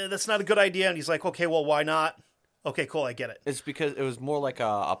 that's not a good idea. And he's like, okay, well, why not? Okay, cool, I get it. It's because it was more like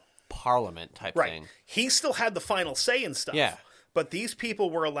a parliament type thing. He still had the final say and stuff. Yeah. But these people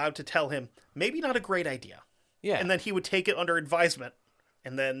were allowed to tell him, maybe not a great idea. Yeah. And then he would take it under advisement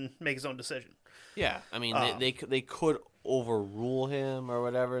and then make his own decision. Yeah. I mean, they could overrule him or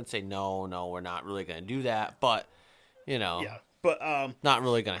whatever and say, no, we're not really going to do that. But, Yeah. But not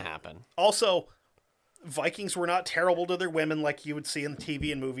really going to happen. also, Vikings were not terrible to their women like you would see in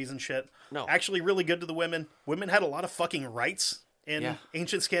TV and movies and shit. No. Actually really good to the women. Women had a lot of fucking rights in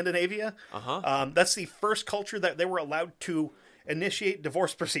ancient Scandinavia. That's the first culture that they were allowed to initiate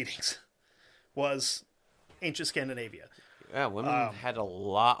divorce proceedings, was ancient Scandinavia. Yeah, women had a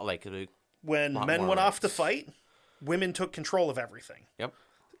lot, When men went off to fight, women took control of everything. Yep.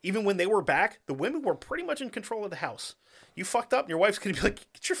 Even when they were back, the women were pretty much in control of the house. You fucked up, and your wife's going to be like,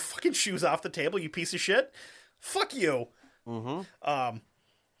 get your fucking shoes off the table, you piece of shit. Fuck you. Mm-hmm.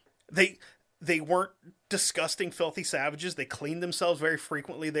 They weren't disgusting, filthy savages. They cleaned themselves very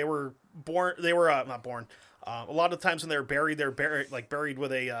frequently. They were not born. A lot of times when they were buried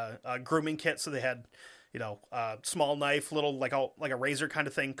with a grooming kit. So they had, small knife, little like a razor kind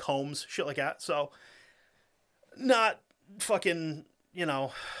of thing, combs, shit like that. So not fucking,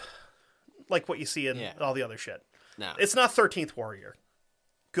 like what you see in all the other shit. No, it's not 13th Warrior.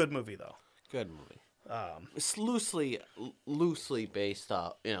 Good movie though. Good movie. It's loosely based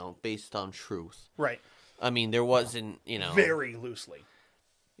on truth. Right. I mean, there wasn't, very loosely.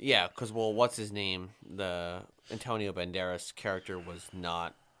 Yeah, because, what's his name? The Antonio Banderas character was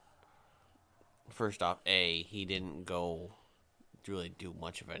not, first off, he didn't go really do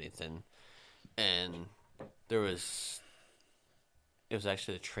much of anything. And it was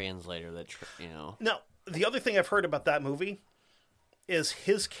actually the translator that, Now, the other thing I've heard about that movie is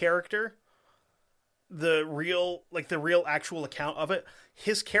his character, the real actual account of it,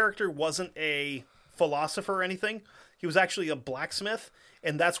 his character wasn't a philosopher or anything. He was actually a blacksmith,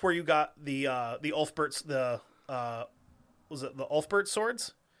 and that's where you got the Ulfberts, the Ulfbert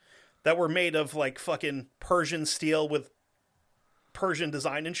swords that were made of like fucking Persian steel with Persian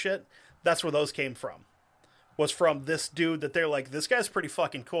design and shit. That's where those came from. Was from this dude that they're like, this guy's pretty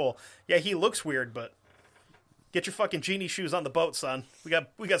fucking cool. Yeah, he looks weird, but get your fucking genie shoes on the boat, son. We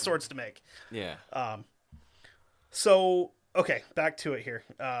got swords to make. Yeah. So, okay, back to it here.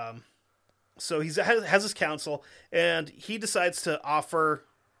 So he has his council, and he decides to offer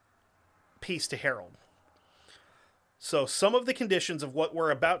peace to Harold. So some of the conditions of what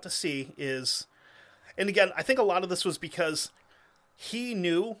we're about to see is, and again, I think a lot of this was because he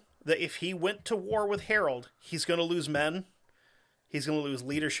knew that if he went to war with Harold, he's going to lose men. He's going to lose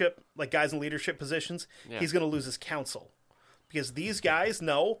leadership, like guys in leadership positions. Yeah. He's going to lose his council. Because these guys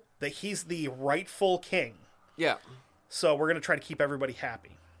know that he's the rightful king. Yeah. So we're going to try to keep everybody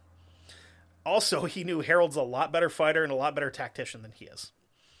happy. Also, he knew Harold's a lot better fighter and a lot better tactician than he is.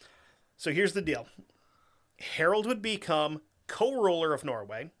 So here's the deal. Harold would become co-ruler of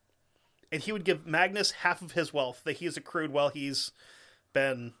Norway, and he would give Magnus half of his wealth that he has accrued while he's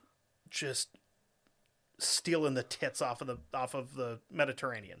been just stealing the tits off of the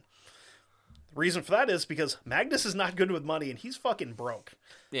Mediterranean. The reason for that is because Magnus is not good with money, and he's fucking broke.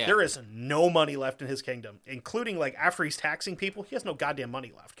 Yeah. There is no money left in his kingdom, including like after he's taxing people, he has no goddamn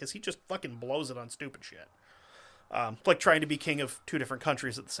money left because he just fucking blows it on stupid shit. like trying to be king of two different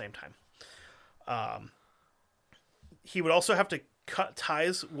countries at the same time. He would also have to cut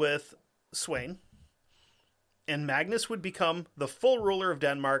ties with Sweyn, and Magnus would become the full ruler of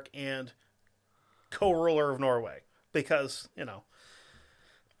Denmark and co-ruler of Norway, because,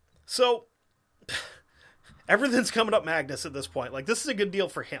 so everything's coming up Magnus at this point. Like, this is a good deal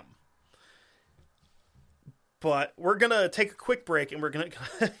for him. But we're going to take a quick break, and we're going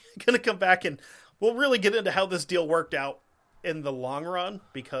to come back, and we'll really get into how this deal worked out in the long run,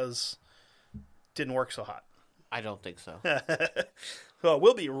 because it didn't work so hot. I don't think so. Well,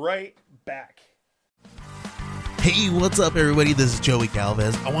 we'll be right back. Hey, what's up, everybody? This is Joey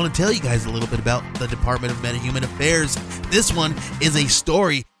Galvez. I want to tell you guys a little bit about the Department of Metahuman Affairs. This one is a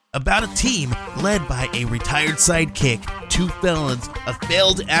story about a team led by a retired sidekick, 2 felons, a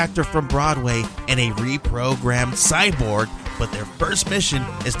failed actor from Broadway, and a reprogrammed cyborg. But their first mission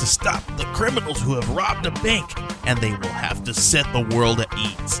is to stop the criminals who have robbed a bank, and they will have to set the world at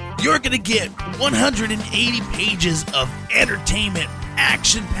ease. You're going to get 180 pages of entertainment,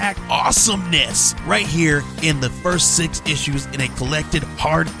 action-packed awesomeness right here in the first 6 issues in a collected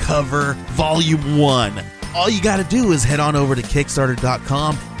hardcover volume 1. All you got to do is head on over to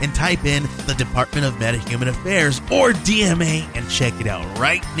Kickstarter.com and type in the Department of Metahuman Affairs or DMA and check it out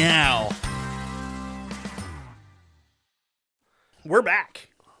right now. We're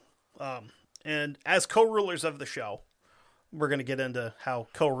back. And as co-rulers of the show, we're going to get into how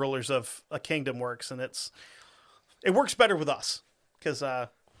co-rulers of a kingdom works, and it works better with us. Because,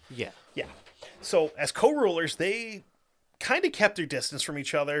 Yeah. So, as co-rulers, they kind of kept their distance from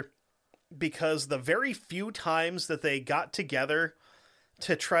each other, because the very few times that they got together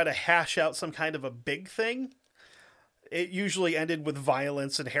to try to hash out some kind of a big thing, it usually ended with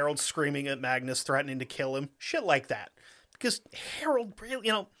violence and Harold screaming at Magnus, threatening to kill him. Shit like that. Because Harold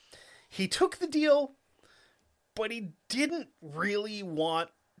really, he took the deal, but he didn't really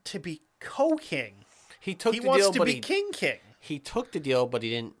want to be co-king. He took He the wants deal, to but be king. he took the deal, but he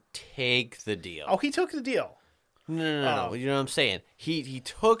didn't take the deal. Oh, he took the deal. No. You know what I'm saying? He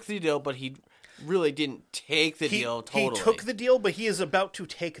took the deal, but he really didn't take the deal totally. He took the deal, but he is about to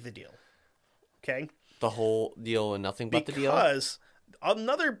take the deal. Okay? The whole deal and nothing but the deal? Because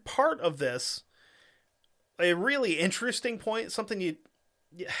another part of this, a really interesting point, something you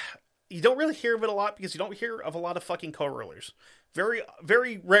don't really hear of it a lot, because you don't hear of a lot of fucking co-rulers. Very,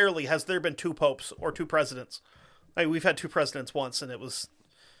 very rarely has there been 2 popes or 2 presidents. I mean, we've had 2 presidents once, and it was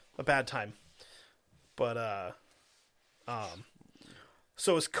a bad time. But,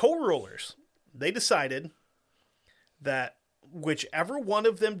 so as co-rulers, they decided that whichever one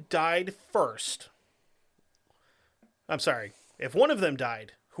of them died first, if one of them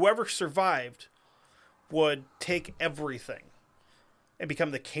died, whoever survived would take everything and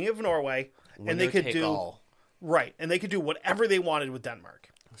become the king of Norway, and they could do all. Right, and they could do whatever they wanted with Denmark.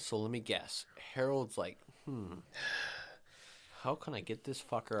 So let me guess. Harold's like, how can I get this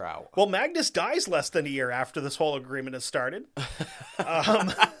fucker out? Well, Magnus dies less than a year after this whole agreement has started.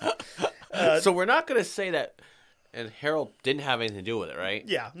 So we're not going to say that, and Harold didn't have anything to do with it, right?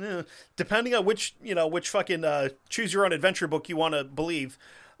 Yeah, depending on which fucking choose your own adventure book you want to believe,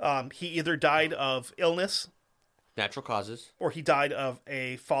 he either died of illness, Natural causes. or he died of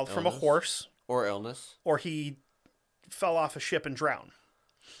a fall from a Illness. horse, Or illness. or he fell off a ship and drowned.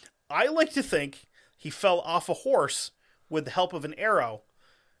 I like to think he fell off a horse with the help of an arrow,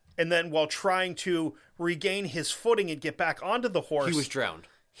 and then while trying to regain his footing and get back onto the horse, He was drowned.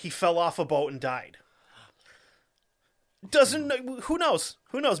 he fell off a boat and died. Who knows?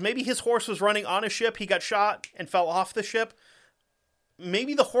 Maybe his horse was running on a ship, he got shot and fell off the ship.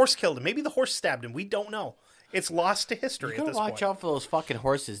 Maybe the horse killed him. Maybe the horse stabbed him. We don't know. It's lost to history You at gotta this watch point. out for those fucking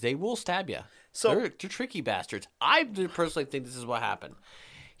horses. They will stab you. So- they're tricky bastards. I personally think this is what happened.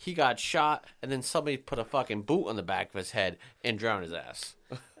 He got shot, and then somebody put a fucking boot on the back of his head and drowned his ass.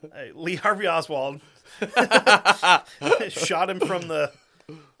 Lee Harvey Oswald shot him from the...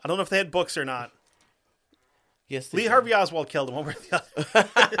 I don't know if they had books or not. Yes, Lee Harvey Oswald killed him. One way or the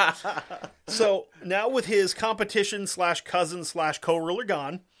other. So now with his competition / cousin / co-ruler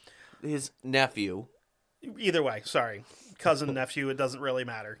gone, his nephew. either way, sorry, cousin, nephew, it doesn't really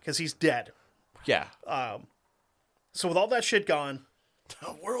matter because he's dead. Yeah. So with all that shit gone,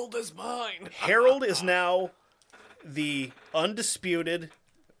 The world is mine. Harold is now the undisputed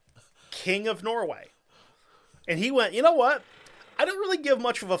king of Norway. And he went, you know what? I don't really give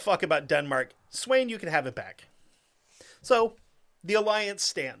much of a fuck about Denmark. Sweyn, you can have it back. So the alliance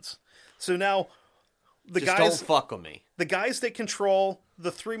stands. So now the Just guys don't fuck with me. the guys that control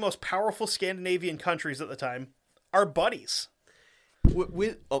the 3 most powerful Scandinavian countries at the time are buddies.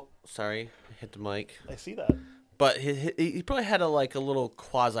 Oh, sorry. I hit the mic. I see that. But he probably had a little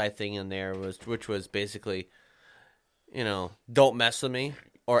quasi thing in there, which was basically, don't mess with me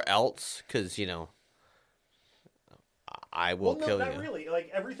or else, because I will kill you. Not really. Like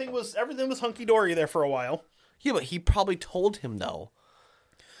everything was hunky dory there for a while. Yeah, but he probably told him though.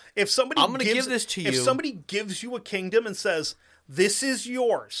 If somebody I'm going to give this to you. If somebody gives you a kingdom and says, "This is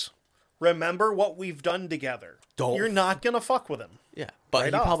yours. Remember what we've done together." You're not going to fuck with him. Yeah, but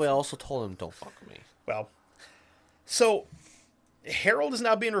Right he off. probably also told him, "Don't fuck with me." Well, so Harold is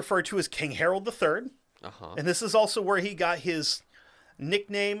now being referred to as King Harold III, and this is also where he got his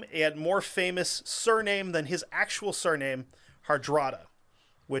nickname and more famous surname than his actual surname, Hardrada,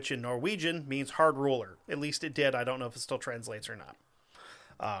 which in Norwegian means hard ruler. At least it did. I don't know if it still translates or not.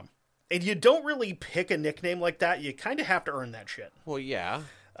 And you don't really pick a nickname like that. You kind of have to earn that shit. Well, yeah.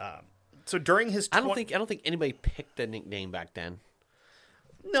 So during his, I don't think anybody picked a nickname back then.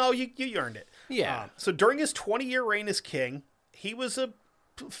 No, you earned it. Yeah. So during his 20-year reign as king, he was a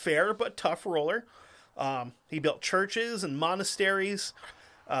fair but tough ruler. He built churches and monasteries,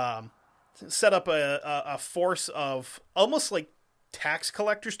 set up a force of almost like tax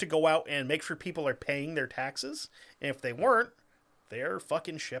collectors to go out and make sure people are paying their taxes. And if they weren't, they're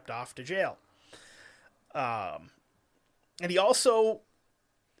fucking shipped off to jail. And he also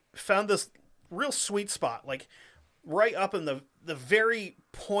found this real sweet spot, like right up in the very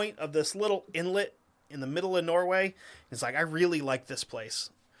point of this little inlet in the middle of Norway. He's like, I really like this place.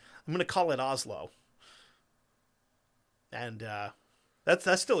 I'm going to call it Oslo. And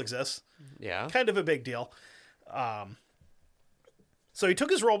that still exists. Yeah. Kind of a big deal. So he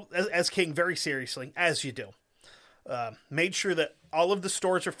took his role as king very seriously, as you do. Made sure that all of the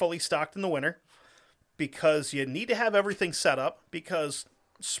stores are fully stocked in the winter, because you need to have everything set up, because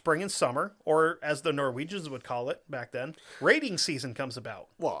spring and summer, or as the Norwegians would call it back then, raiding season comes about.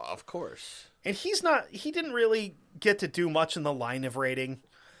 Well, of course. And he didn't really get to do much in the line of raiding,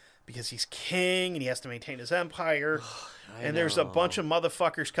 because he's king and he has to maintain his empire. And there's a bunch of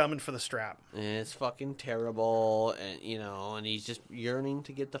motherfuckers coming for the strap. And it's fucking terrible, and and he's just yearning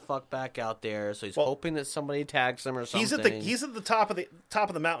to get the fuck back out there. So he's hoping that somebody tags him or something. He's at the top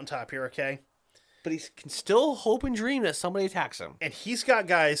of the mountaintop here, okay? But he can still hope and dream that somebody attacks him. And he's got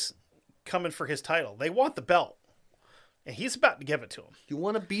guys coming for his title. They want the belt, and he's about to give it to him. You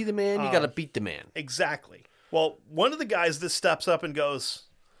want to be the man, you got to beat the man. Exactly. Well, one of the guys that steps up and goes,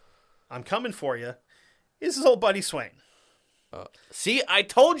 "I'm coming for you," is his old buddy Sweyn. See, I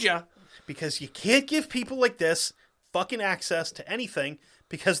told you. Because you can't give people like this fucking access to anything,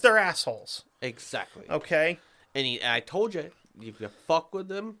 because they're assholes. Exactly. Okay? And I told you, if you fuck with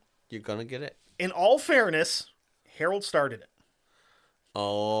them, you're going to get it. In all fairness, Harold started it.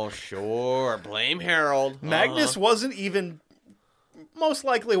 Oh, sure. Blame Harold. Magnus most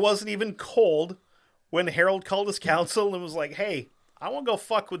likely wasn't even cold when Harold called his council and was like, "Hey, I want to go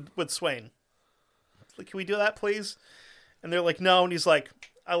fuck with Sweyn. Like, can we do that, please?" And they're like, "No." And he's like,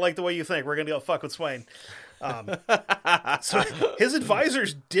 "I like the way you think. We're going to go fuck with Sweyn." So his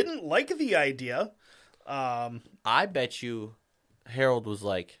advisors didn't like the idea. I bet you Harold was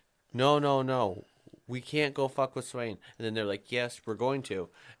like, no, we can't go fuck with Sweyn. And then they're like, yes, we're going to.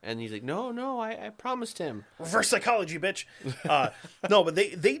 And he's like, no, I promised him. Reverse psychology, bitch. No, but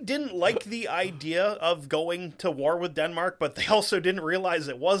they didn't like the idea of going to war with Denmark, but they also didn't realize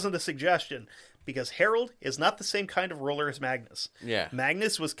it wasn't a suggestion, because Harold is not the same kind of ruler as Magnus. Yeah.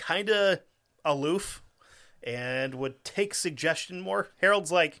 Magnus was kind of aloof and would take suggestion more.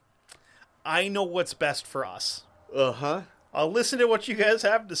 Harold's like, I know what's best for us. Uh-huh. I'll listen to what you guys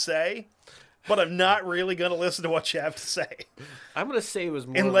have to say, but I'm not really going to listen to what you have to say. I'm going to say it was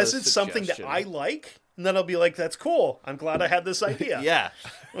more unless of a it's something that suggestion. I like, and then I'll be like, that's cool. I'm glad I had this idea. Yeah.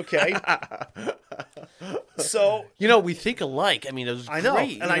 Okay. So, we think alike. I mean, it was I know.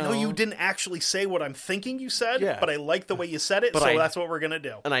 great. And I know you didn't actually say what I'm thinking you said, Yeah. but I like the way you said it, But so that's what we're going to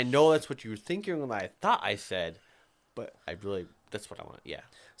do. And I know that's what you were thinking when I thought I said, but that's what I want. Yeah.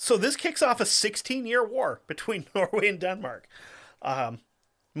 So this kicks off a 16-year war between Norway and Denmark.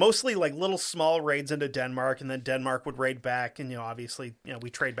 Mostly like little small raids into Denmark, and then Denmark would raid back, and obviously, we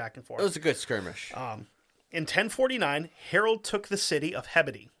trade back and forth. It was a good skirmish. In 1049, Harold took the city of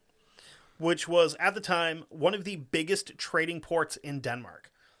Hebede, which was at the time one of the biggest trading ports in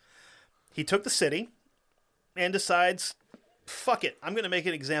Denmark. He took the city and decides, fuck it, I'm going to make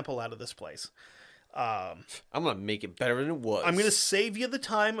an example out of this place. I'm going to make it better than it was. I'm going to save you the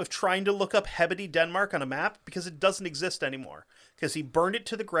time of trying to look up Hebede, Denmark on a map, because it doesn't exist anymore. Because he burned it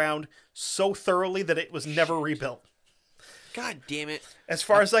to the ground so thoroughly that it was never rebuilt. God damn it. As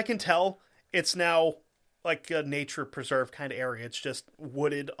far as I can tell, it's now like a nature preserve kind of area. It's just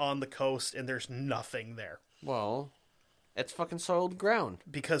wooded on the coast, and there's nothing there. Well, it's fucking soiled ground.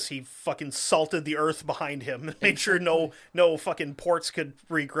 Because he fucking salted the earth behind him and made sure no fucking ports could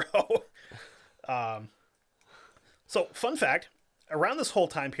regrow. So, fun fact, around this whole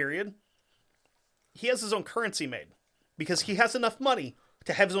time period, he has his own currency made. Because he has enough money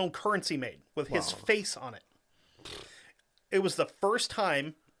to have his own currency made with his face on it. It was the first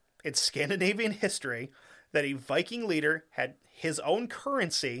time in Scandinavian history that a Viking leader had his own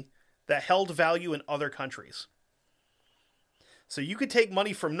currency that held value in other countries. So you could take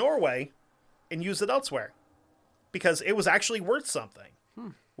money from Norway and use it elsewhere. Because it was actually worth something.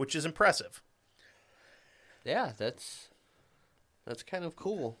 Which is impressive. Yeah, that's kind of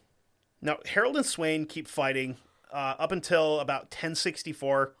cool. Now, Harold and Sweyn keep fighting up until about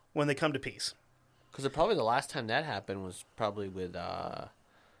 1064 when they come to peace. Because probably the last time that happened was probably with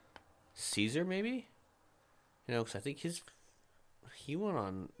Caesar, maybe? You know, because I think he went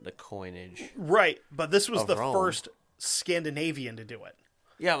on the coinage. Right, but this was the Rome. first Scandinavian to do it.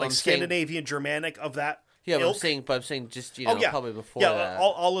 Yeah, like Scandinavian, Germanic of that Yeah, ilk. but I'm saying just, probably before yeah, that.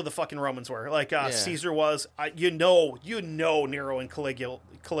 all of the fucking Romans were. Like, Caesar was. Nero and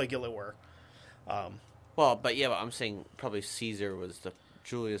Caligula were. But I'm saying probably Caesar was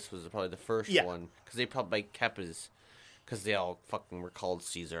Julius was probably the first one. Because they probably kept because they all fucking were called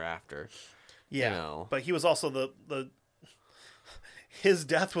Caesar after. Yeah, You know. but he was also his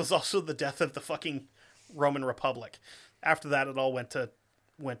death was also the death of the fucking Roman Republic. After that, it all went to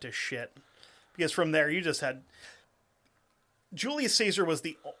shit. Because from there, you just had Julius Caesar was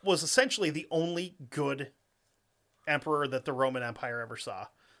essentially the only good emperor that the Roman Empire ever saw.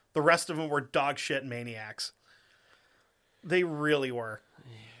 The rest of them were dog shit maniacs. They really were.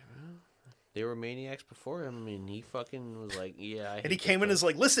 They were maniacs before him. I mean, he fucking was like, yeah. And he came in as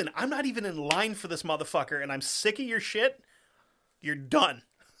like, listen, I'm not even in line for this motherfucker, and I'm sick of your shit. You're done.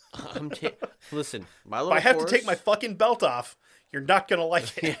 Listen, my If little I have horse, to take my fucking belt off, you're not going to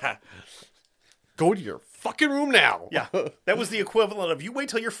like it. Yeah. Go to your fucking room now. Yeah. That was the equivalent of you wait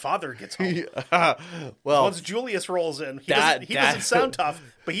till your father gets home. Well, Once Julius rolls in, he doesn't sound tough,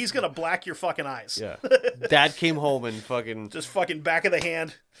 but he's going to black your fucking eyes. yeah. Dad came home and fucking Just fucking back of the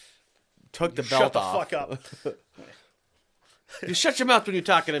hand. took the Shut belt the off. fuck up. You shut your mouth when you're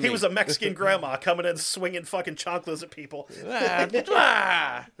talking to me. He was a Mexican grandma coming in swinging fucking chanclas at people.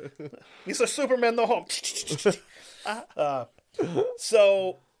 He's a Superman the home.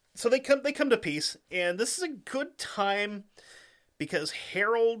 So they come to peace, and this is a good time because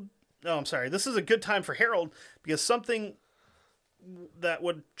this is a good time for Harold because something that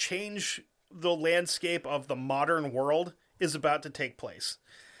would change the landscape of the modern world is about to take place.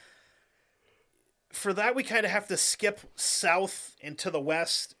 For that, we kind of have to skip south into the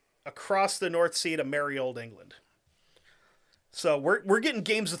west, across the North Sea to merry old England. So we're getting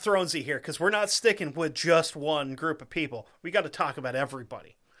Games of Thronesy here, because we're not sticking with just one group of people. We got to talk about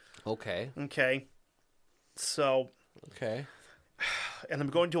everybody. Okay. Okay? So, Okay. and I'm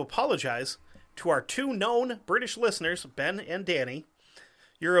going to apologize to our two known British listeners, Ben and Danny.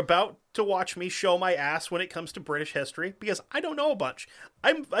 You're about to watch me show my ass when it comes to British history, because I don't know a bunch.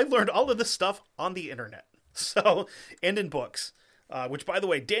 I've learned all of this stuff on the internet. So, and in books. Which, by the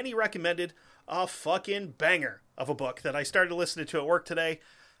way, Danny recommended a fucking banger of a book that I started listening to at work today.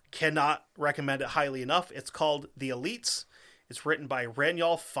 Cannot recommend it highly enough. It's called The Elites. It's written by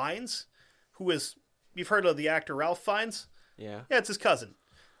Ranulph Fiennes, you've heard of the actor Ralph Fiennes? Yeah. Yeah, it's his cousin.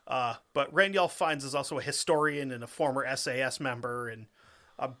 But Ranulph Fiennes is also a historian and a former SAS member and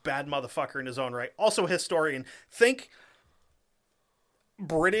a bad motherfucker in his own right. Also a historian. Think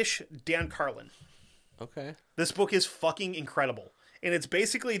British Dan Carlin. Okay. This book is fucking incredible. And it's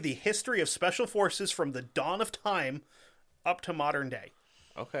basically the history of special forces from the dawn of time up to modern day.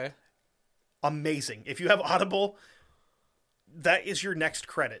 Okay. Amazing. If you have Audible, that is your next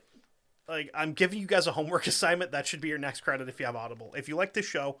credit. Like, I'm giving you guys a homework assignment. That should be your next credit if you have Audible. If you like this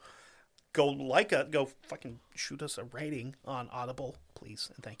show, go fucking shoot us a rating on Audible, please,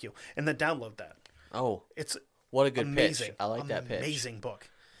 and thank you. And then download that. Oh, It's what a good amazing. pitch. I like that pitch. Amazing book.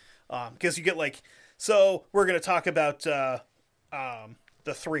 Because you get so we're going to talk about the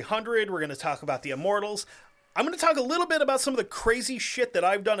 300. We're going to talk about the Immortals. I'm going to talk a little bit about some of the crazy shit that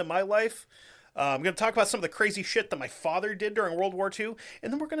I've done in my life. I'm going to talk about some of the crazy shit that my father did during World War II.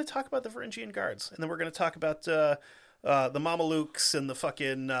 And then we're going to talk about the Varangian Guards. And then we're going to talk about the Mamelukes and the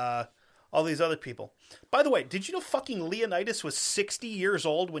fucking all these other people. By the way, did you know fucking Leonidas was 60 years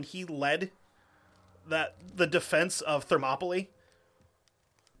old when he led the defense of Thermopylae?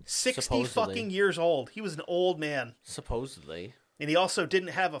 60 Supposedly. fucking years old. He was an old man. Supposedly. And he also didn't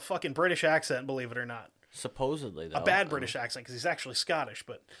have a fucking British accent, believe it or not. Supposedly, though. A bad British accent, because he's actually Scottish,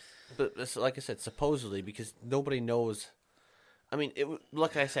 but But like I said, supposedly, because nobody knows. I mean,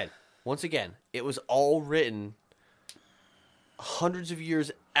 like I said, once again, it was all written hundreds of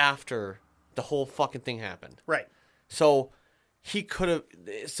years after the whole fucking thing happened. Right. So he could have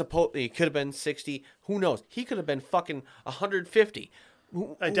been 60. Who knows? He could have been fucking 150.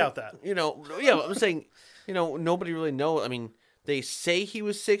 I doubt that. Yeah, I'm saying, nobody really knows. I mean, they say he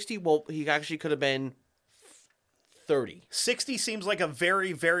was 60. Well, he actually could have been 30. 60 seems like a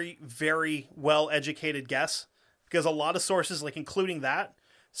very, very, very well-educated guess, because a lot of sources, like including that,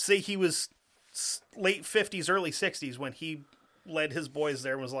 say he was late 50s, early 60s when he led his boys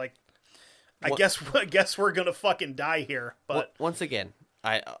there and was like, I guess we're gonna fucking die here. But once again,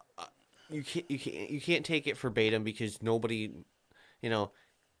 you can't take it verbatim because nobody,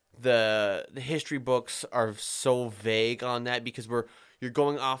 the history books are so vague on that because you're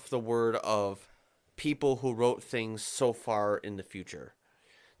going off the word of people who wrote things so far in the future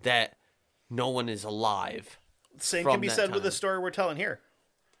that no one is alive. Same can be said with the story we're telling here.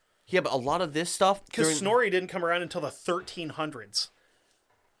 Yeah, but a lot of this stuff because Snorri didn't come around until the 1300s.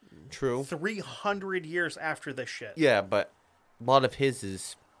 True. 300 years after this shit. Yeah, but a lot of his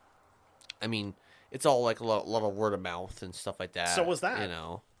is, I mean, it's all like a lot of word of mouth and stuff like that. So was that.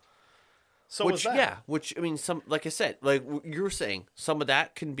 So was that. Yeah, which, I mean, like I said, like you were saying, some of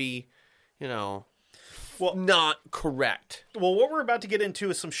that can be, not correct. Well, what we're about to get into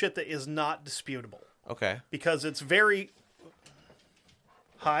is some shit that is not disputable. Okay. Because it's very...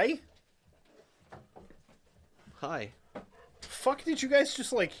 Hi? Hi. Fuck, did you guys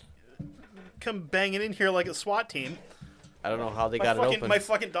just, like, come banging in here like a SWAT team? I don't know how they got it open. My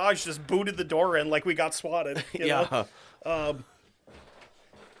fucking dogs just booted the door in like we got swatted. Yeah.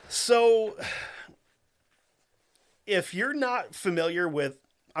 So, if you're not familiar with...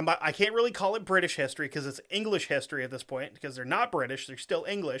 I can't really call it British history because it's English history at this point, because they're not British, they're still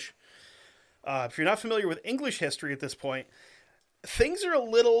English. If you're not familiar with English history at this point, things are a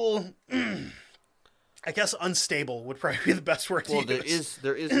little, I guess, unstable would probably be the best word to use.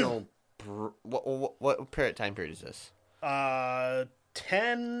 There is no, what time period is this?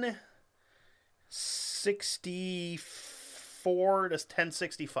 1064 to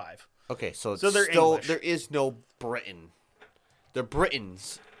 1065. Okay, so they're English. There is no Britain. They're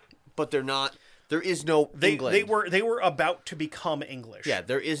Britons, but they're not. There is no England. They were about to become English. Yeah,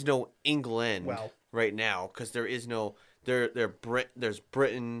 there is no England right now because there is no there's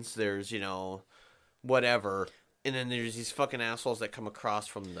Britons, there's whatever, and then there's these fucking assholes that come across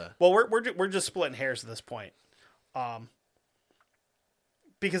from the. Well, we're just splitting hairs at this point,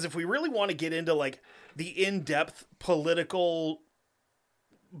 because if we really want to get into like the in-depth political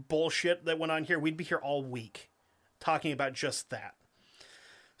bullshit that went on here, we'd be here all week talking about just that.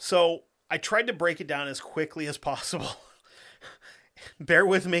 So I tried to break it down as quickly as possible. Bear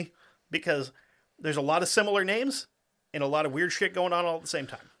with me, because there's a lot of similar names and a lot of weird shit going on all at the same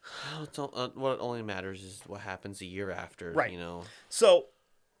time. What only matters is what happens a year after, right? So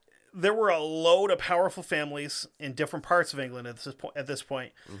there were a load of powerful families in different parts of England at this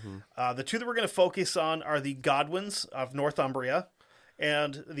point. Mm-hmm. The two that we're going to focus on are the Godwins of Northumbria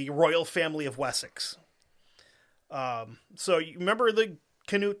and the royal family of Wessex. So you remember the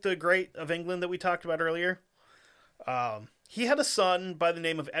Canute the Great of England that we talked about earlier? He had a son by the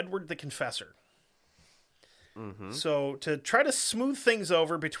name of Edward the Confessor. Mm-hmm. So to try to smooth things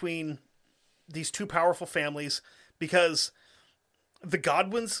over between these two powerful families, because the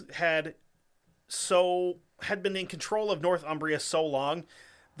Godwins had been in control of Northumbria so long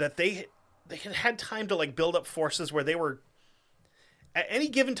that they had time to like build up forces where they were, at any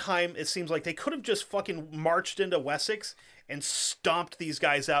given time, it seems like they could have just fucking marched into Wessex and stomped these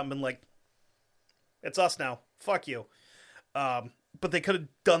guys out and been like, it's us now. Fuck you. But they could have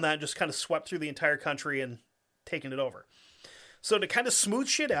done that and just kind of swept through the entire country and taken it over. So to kind of smooth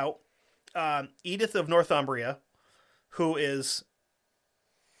shit out, Edith of Northumbria,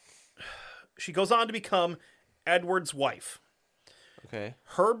 she goes on to become Edward's wife. Okay.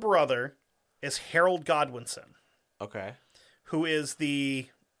 Her brother is Harold Godwinson. Okay. Who is the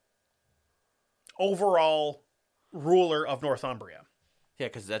overall ruler of Northumbria. Yeah,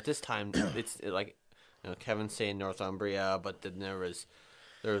 because at this time, it's like, Kevin's saying Northumbria, but then there was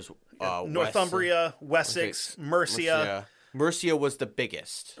Northumbria, Wessex, Mercia. Mercia was the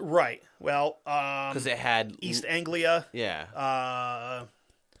biggest. Right. Well, because it had East Anglia. Yeah.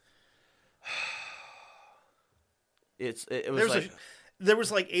 There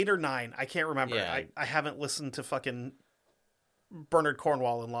was like 8 or 9. I can't remember. Yeah. I haven't listened to fucking Bernard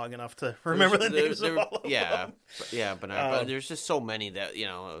Cornwall in long enough to remember the names of all of them. Yeah, but there's just so many that,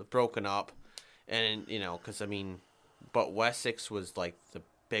 broken up. And, because, but Wessex was like the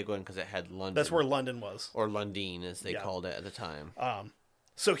big one because it had London. That's where London was. Or Lundin, as they called it at the time.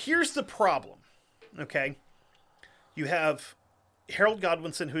 So here's the problem, okay? You have Harold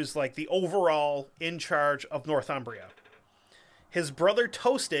Godwinson, who's like the overall in charge of Northumbria. His brother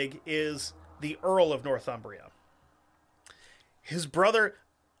Tostig is the Earl of Northumbria. His brother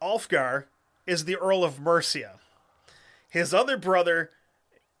Ulfgar is the Earl of Mercia. His other brother,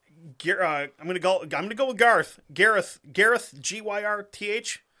 I'm gonna go with Garth. Gareth, Gyrth.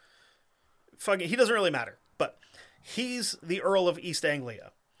 Fucking, he doesn't really matter, but he's the Earl of East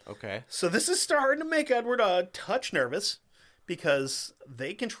Anglia. Okay. So this is starting to make Edward a touch nervous because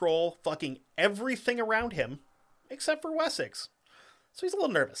they control fucking everything around him except for Wessex. So he's a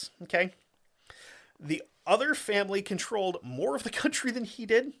little nervous, okay? The other family controlled more of the country than he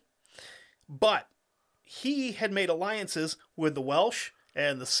did, but he had made alliances with the Welsh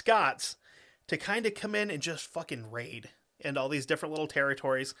and the Scots to kind of come in and just fucking raid in all these different little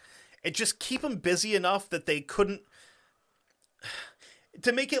territories and just keep them busy enough that they couldn't...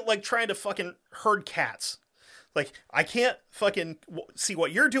 to make it like trying to fucking herd cats. Like, I can't fucking see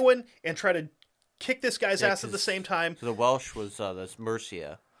what you're doing and try to kick this guy's ass at the same time. So the Welsh was that's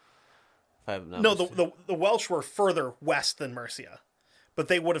Mercia. No, the Welsh were further west than Mercia, but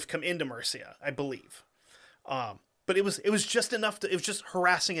they would have come into Mercia, I believe. But it was just enough it was just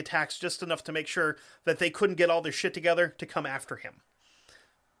harassing attacks, just enough to make sure that they couldn't get all their shit together to come after him.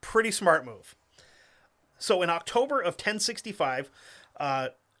 Pretty smart move. So in October of 1065,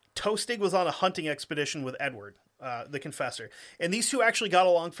 Tostig was on a hunting expedition with Edward, the Confessor. And these two actually got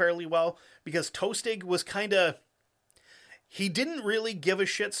along fairly well because Tostig was he didn't really give a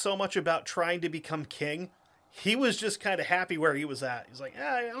shit so much about trying to become king. He was just kind of happy where he was at. He's like,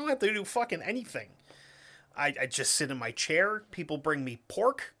 I don't have to do fucking anything. I just sit in my chair. People bring me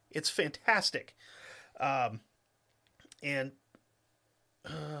pork. It's fantastic. So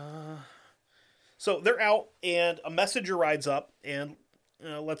they're out, and a messenger rides up and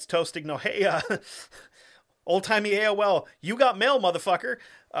lets Tostig know, hey, old-timey AOL, you got mail, motherfucker.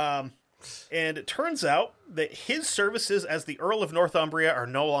 And it turns out that his services as the Earl of Northumbria are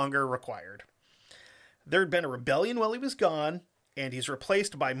no longer required. There had been a rebellion while he was gone, and he's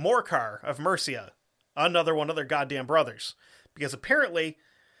replaced by Morcar of Mercia, another one of their goddamn brothers. Because apparently,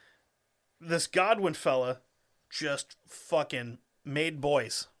 this Godwin fella just fucking made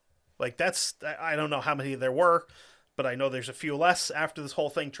boys. Like, I don't know how many there were, but I know there's a few less after this whole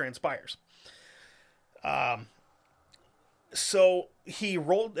thing transpires. So he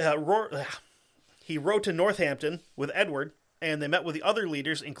rode to Northampton with Edward, and they met with the other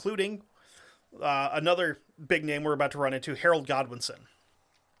leaders, including another big name we're about to run into, Harold Godwinson,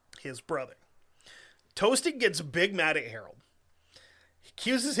 his brother. Tostig gets big mad at Harold. He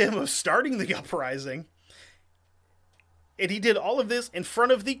accuses him of starting the uprising, and he did all of this in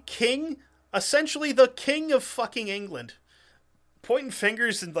front of the king, essentially the king of fucking England, pointing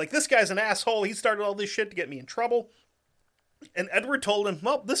fingers and like, this guy's an asshole, he started all this shit to get me in trouble. And Edward told him,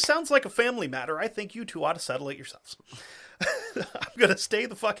 well, this sounds like a family matter. I think you two ought to settle it yourselves. I'm going to stay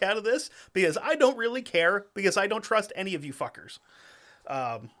the fuck out of this because I don't really care, because I don't trust any of you fuckers.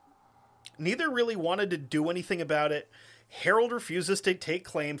 Neither really wanted to do anything about it. Harold refuses to take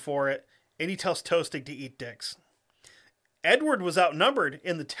claim for it, and he tells Tostig to eat dicks. Edward was outnumbered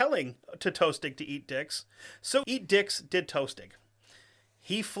in the telling to Tostig to eat dicks, so eat dicks did Tostig.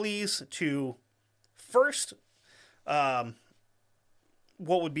 He flees to first...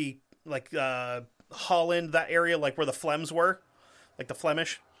 what would be like Holland, that area, like where the Flems were, like the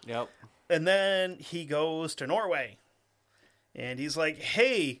Flemish. Yep. And then he goes to Norway, and he's like,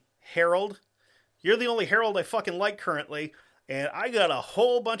 "Hey, Harold, you're the only Harold I fucking like currently, and I got a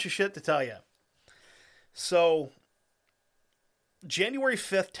whole bunch of shit to tell you." So, January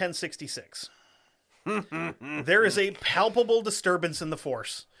 5th, 1066, there is a palpable disturbance in the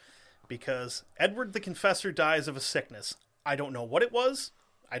force because Edward the Confessor dies of a sickness. I don't know what it was.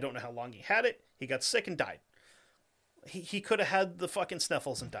 I don't know how long he had it. He got sick and died. He could have had the fucking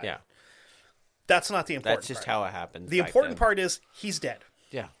sniffles and died. Yeah. That's not the important part. That's just how it happens. The important part is he's dead.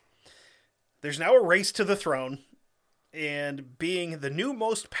 Yeah. There's now a race to the throne, and being the new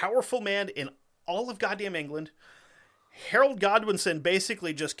most powerful man in all of goddamn England, Harold Godwinson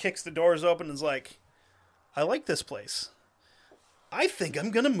basically just kicks the doors open and is like, I like this place. I think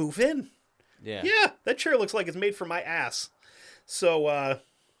I'm going to move in. Yeah. Yeah, that chair looks like it's made for my ass. So,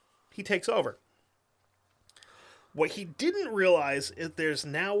 he takes over. What he didn't realize is there's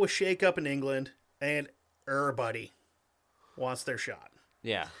now a shakeup in England, and everybody wants their shot.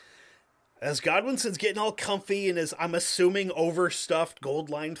 Yeah. As Godwinson's getting all comfy in his, I'm assuming, overstuffed,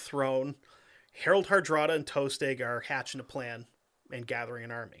 gold-lined throne, Harold Hardrada and Tostig are hatching a plan. and gathering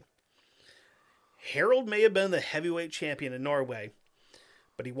an army. Harold may have been the heavyweight champion in Norway,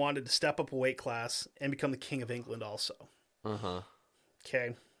 but he wanted to step up a weight class and become the King of England also. Uh-huh.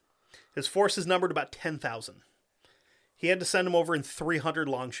 Okay. His forces numbered about 10,000. He had to send them over in 300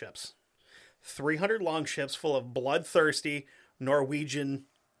 longships. 300 longships full of bloodthirsty Norwegian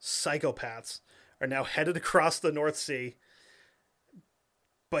psychopaths are now headed across the North Sea.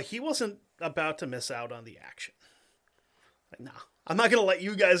 But he wasn't about to miss out on the action. Like, nah, I'm not going to let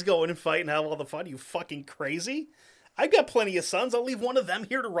you guys go in and fight and have all the fun. You fucking crazy? I've got plenty of sons. I'll leave one of them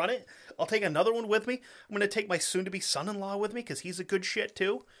here to run it. I'll take another one with me. I'm going to take my soon-to-be son-in-law with me because he's a good shit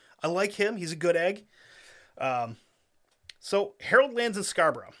too. I like him. He's a good egg. So Harold lands in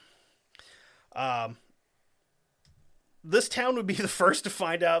Scarborough. This town would be the first to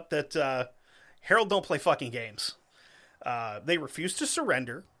find out that Harold don't play fucking games. They refuse to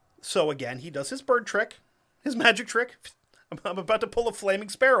surrender. So again, he does his bird trick, his magic trick. I'm about to pull a flaming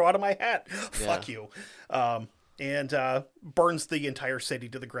sparrow out of my hat. Yeah. Fuck you. And burns the entire city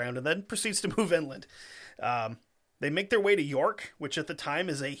to the ground and then proceeds to move inland. They make their way to York, which at the time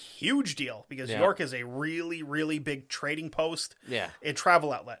is a huge deal because York is a really, really big trading post and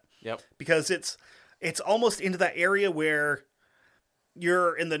travel outlet. Yep. Because it's almost into that area where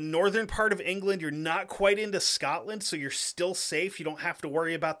you're in the northern part of England. You're not quite into Scotland, so you're still safe. You don't have to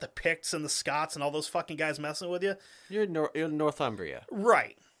worry about the Picts and the Scots and all those fucking guys messing with you. You're in Northumbria.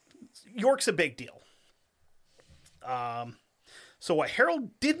 Right. York's a big deal. So what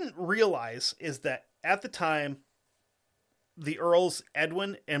Harold didn't realize is that at the time, the Earls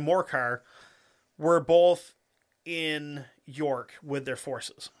Edwin and Morcar were both in York with their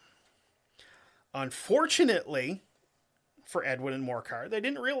forces. Unfortunately for Edwin and Morcar, they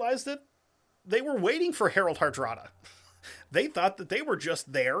didn't realize that they were waiting for Harold Hardrada. They thought that they were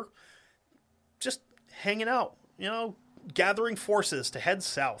just there, just hanging out, gathering forces to head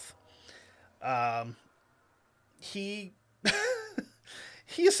south. He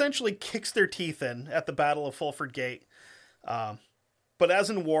essentially kicks their teeth in at the Battle of Fulford Gate. But as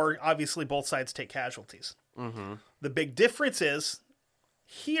in war, obviously both sides take casualties. Mm-hmm. The big difference is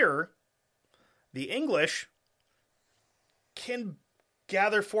here, the English can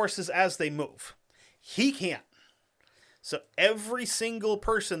gather forces as they move. He can't. So every single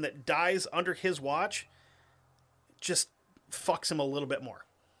person that dies under his watch just fucks him a little bit more.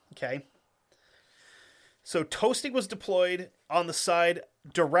 Okay? So Tostig was deployed on the side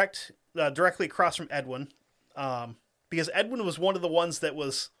directly across from Edwin, because Edwin was one of the ones that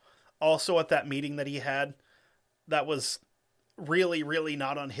was also at that meeting that he had that was really, really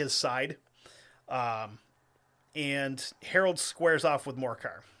not on his side. And Harold squares off with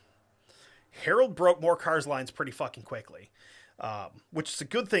Morcar. Harold broke Morcar's lines pretty fucking quickly, which is a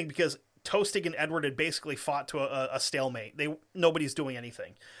good thing because Tostig and Edward had basically fought to a stalemate. Nobody's doing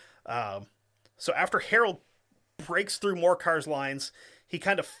anything. So after Harold breaks through Morcar's lines, he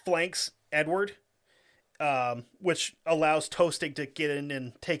kind of flanks Edward, which allows Tostig to get in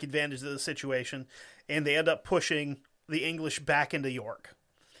and take advantage of the situation, and they end up pushing the English back into York.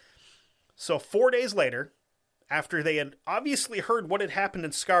 So 4 days later, after they had obviously heard what had happened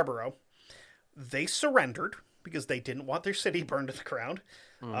in Scarborough, they surrendered because they didn't want their city burned to the ground.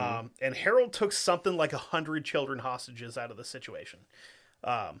 Mm-hmm. And Harold took something like 100 children hostages out of the situation.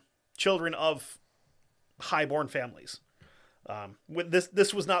 Children of highborn families.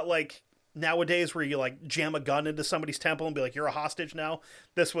 This was not like nowadays where you like jam a gun into somebody's temple and be like, you're a hostage now.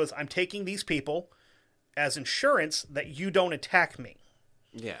 This was, I'm taking these people as insurance that you don't attack me.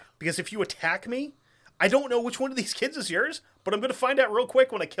 Yeah. Because if you attack me, I don't know which one of these kids is yours, but I'm going to find out real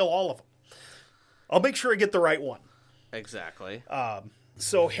quick when I kill all of them. I'll make sure I get the right one. Exactly.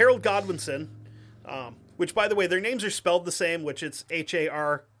 So Harold Godwinson, which by the way, their names are spelled the same, which it's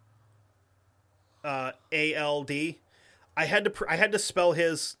Harald. I had to spell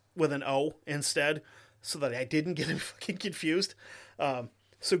his with an O instead, so that I didn't get him fucking confused.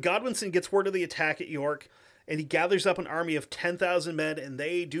 So Godwinson gets word of the attack at York, and he gathers up an army of 10,000 men, and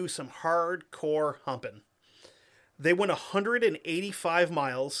they do some hardcore humping. They went 185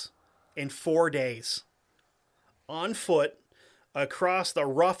 miles in 4 days on foot across the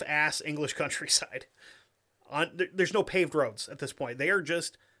rough-ass English countryside. There's no paved roads at this point. They are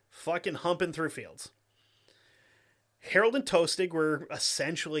just fucking humping through fields. Harold and Tostig were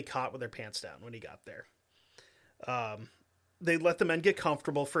essentially caught with their pants down when he got there. They let the men get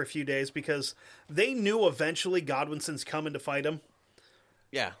comfortable for a few days because they knew eventually Godwinson's coming to fight him.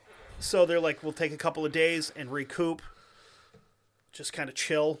 Yeah. So they're like, we'll take a couple of days and recoup. Just kind of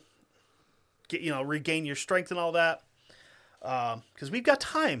chill. Regain your strength and all that. Because we've got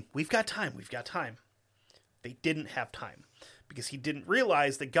time. We've got time. They didn't have time. because he didn't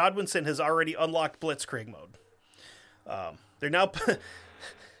realize that Godwinson has already unlocked Blitzkrieg mode. They're now...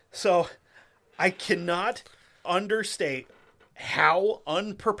 So, I cannot understate how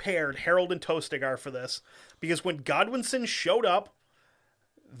unprepared Harold and Tostig are for this, because when Godwinson showed up,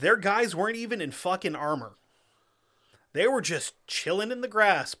 their guys weren't even in fucking armor. They were just chilling in the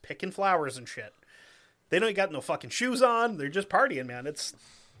grass, picking flowers and shit. They don't got no fucking shoes on. They're just partying, man. It's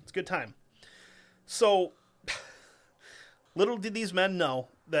a good time. So, little did these men know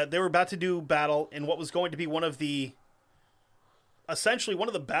that they were about to do battle in what was going to be essentially one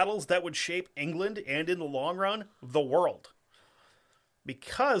of the battles that would shape England and, in the long run, the world.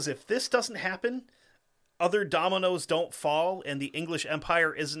 Because if this doesn't happen, other dominoes don't fall and the English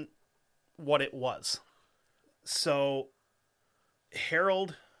Empire isn't what it was. So,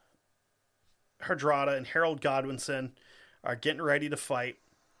 Harold Hardrada and Harold Godwinson are getting ready to fight.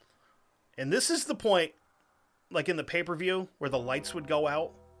 And this is the point, like in the pay-per-view, where the lights would go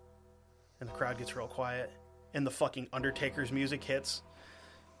out and the crowd gets real quiet and the fucking Undertaker's music hits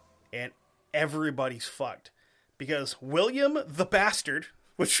and everybody's fucked. Because William the Bastard,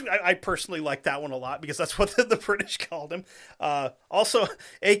 which I personally like that one a lot because that's what the British called him, also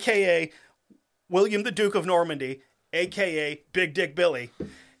a.k.a. William the Duke of Normandy, a.k.a. Big Dick Billy,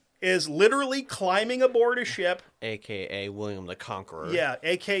 is literally climbing aboard a ship. A.k.a. William the Conqueror. Yeah,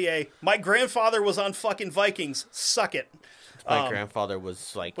 a.k.a. my grandfather was on fucking Vikings. Suck it. My grandfather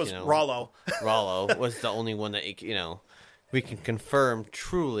was like, Rollo. Rollo was the only one that, we can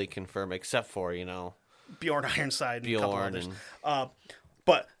truly confirm, except for, Bjorn Ironside and a couple others. And...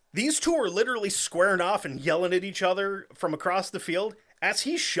 but these two are literally squaring off and yelling at each other from across the field as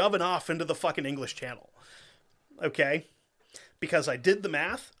he's shoving off into the fucking English Channel. Okay? Because I did the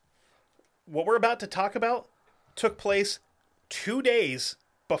math. What we're about to talk about took place 2 days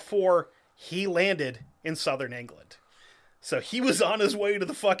before he landed in southern England. So he was on his way to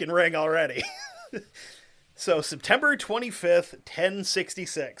the fucking ring already. So September 25th,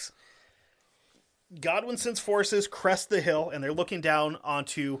 1066. Godwinson's forces crest the hill and they're looking down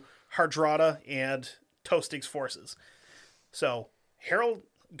onto Hardrada and Tostig's forces. So Harold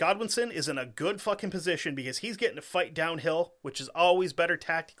Godwinson is in a good fucking position because he's getting to fight downhill, which is always better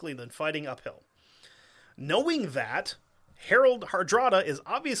tactically than fighting uphill. Knowing that, Harold Hardrada is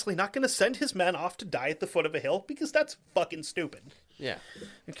obviously not going to send his men off to die at the foot of a hill because that's fucking stupid. Yeah.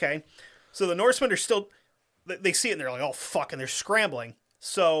 Okay. So the Norsemen are still, they see it and they're like, oh fuck, and they're scrambling.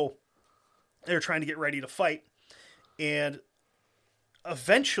 So they're trying to get ready to fight. And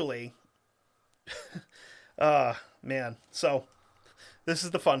eventually, man, so this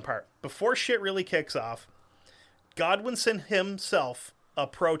is the fun part. Before shit really kicks off, Godwinson himself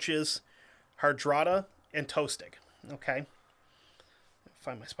approaches Hardrada and Tostig. Okay?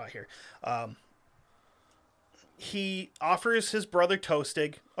 Find my spot here. He offers his brother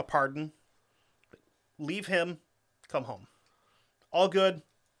Tostig a pardon. Leave him. Come home. All good.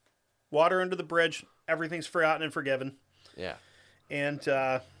 Water under the bridge. Everything's forgotten and forgiven. Yeah. And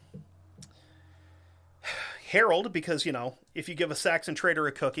Harold, because, if you give a Saxon trader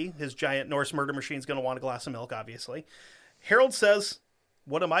a cookie, his giant Norse murder machine's going to want a glass of milk, obviously. Harold says,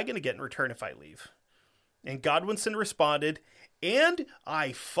 what am I going to get in return if I leave? And Godwinson responded, and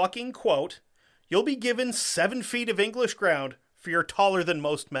I fucking quote, you'll be given 7 feet of English ground for you're taller than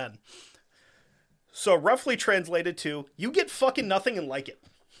most men. So roughly translated to, you get fucking nothing and like it.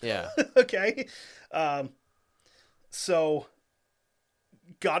 Yeah. Okay? So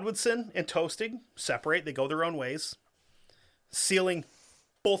Godwinson and Tostig separate. They go their own ways, sealing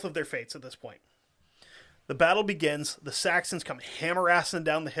both of their fates at this point. The battle begins. The Saxons come hammer-assing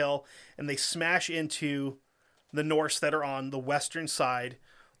down the hill, and they smash into the Norse that are on the western side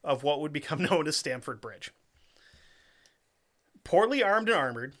of what would become known as Stamford Bridge. Poorly armed and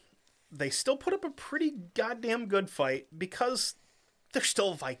armored, they still put up a pretty goddamn good fight because they're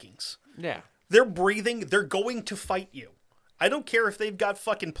still Vikings. Yeah. They're breathing. They're going to fight you. I don't care if they've got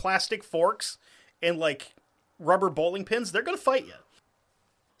fucking plastic forks and, rubber bowling pins. They're going to fight you.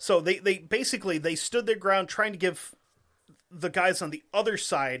 So they basically stood their ground trying to give the guys on the other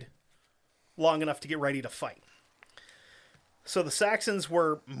side long enough to get ready to fight. So the Saxons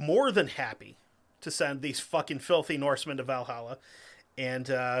were more than happy to send these fucking filthy Norsemen to Valhalla. And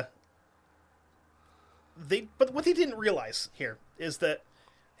but what they didn't realize here is that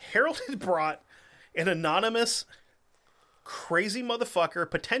Harold had brought an anonymous crazy motherfucker,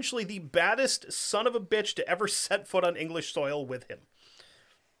 potentially the baddest son of a bitch to ever set foot on English soil with him.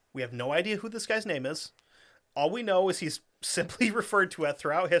 We have no idea who this guy's name is. All we know is he's simply referred to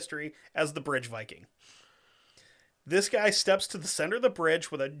throughout history as the Bridge Viking. This guy steps to the center of the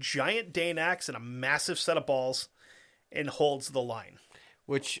bridge with a giant Dane axe and a massive set of balls, and holds the line.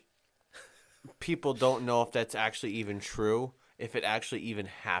 Which people don't know if that's actually even true, if it actually even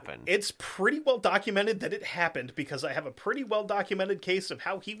happened. It's pretty well documented that it happened because I have a pretty well documented case of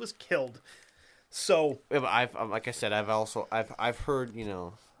how he was killed. So, Yeah, but like I said, I've heard,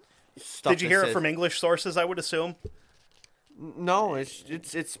 stuff. did you hear it from English sources? I would assume. No,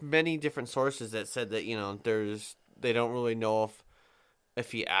 it's many different sources that said that they don't really know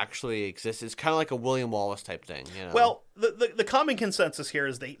if he actually exists. It's kind of like a William Wallace type thing. Well, the common consensus here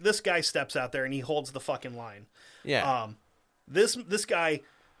is that this guy steps out there and he holds the fucking line. Yeah. This guy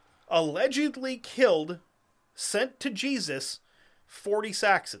allegedly killed, sent to Jesus, 40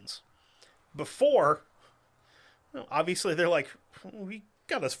 Saxons. Before, obviously they're like, we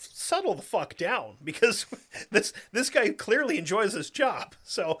gotta settle the fuck down because this guy clearly enjoys his job.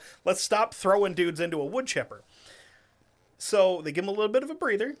 So let's stop throwing dudes into a wood chipper. So they give him a little bit of a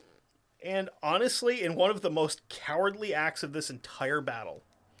breather. And honestly, in one of the most cowardly acts of this entire battle,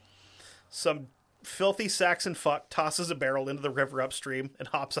 some filthy Saxon fuck tosses a barrel into the river upstream and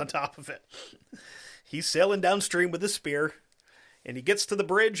hops on top of it. He's sailing downstream with his spear, and he gets to the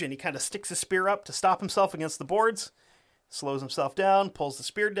bridge, and he kind of sticks his spear up to stop himself against the boards, slows himself down, pulls the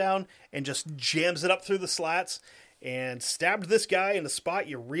spear down, and just jams it up through the slats, and stabbed this guy in a spot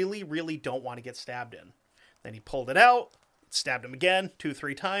you really, really don't want to get stabbed in. Then he pulled it out, stabbed him again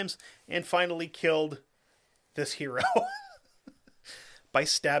 2-3 times, and finally killed this hero by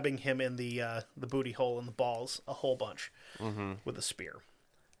stabbing him in the booty hole and the balls a whole bunch with a spear.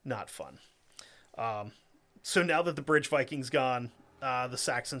 Not fun. So now that the bridge Viking's gone, the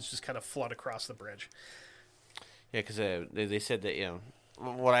Saxons just kind of flood across the bridge. Yeah, because they said that,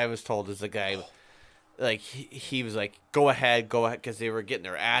 what I was told is the guy, like, he was like, go ahead, because they were getting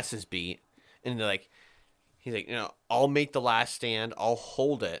their asses beat. And they're like, he's like, I'll make the last stand, I'll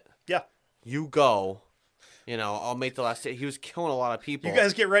hold it. Yeah. You go. I'll make the last stand. He was killing a lot of people. You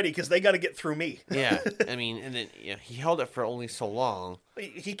guys get ready, because they got to get through me. Yeah, I mean, and then he held it for only so long.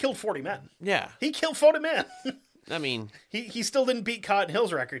 He killed 40 men. Yeah. He killed 40 men. I mean... He still didn't beat Cotton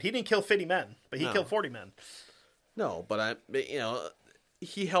Hill's record. He didn't kill 50 men, but he killed 40 men. No, but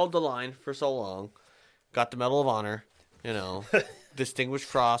he held the line for so long, got the Medal of Honor, Distinguished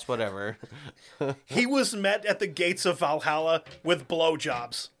Cross, whatever. He was met at the gates of Valhalla with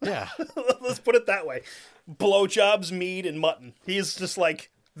blowjobs. Yeah. Let's put it that way. Blowjobs, mead, and mutton. He's just like,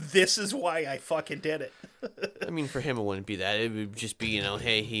 this is why I fucking did it. I mean, for him, it wouldn't be that. It would just be,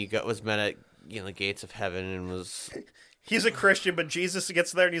 hey, he was met at the gates of heaven and was... He's a Christian, but Jesus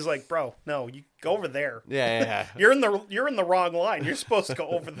gets there and he's like, bro, no, you go over there. Yeah. You're in the wrong line. You're supposed to go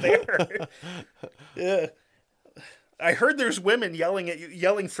over there. Yeah. I heard there's women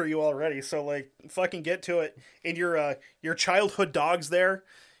yelling for you already, so like fucking get to it. And your childhood dog's there.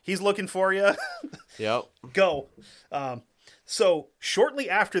 He's looking for you. Yep. Go. So shortly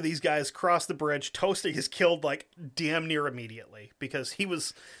after these guys cross the bridge, Toasting is killed like damn near immediately because he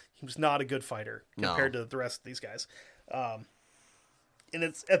was not a good fighter compared to the rest of these guys. And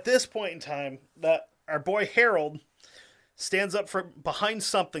it's at this point in time that our boy Harold stands up from behind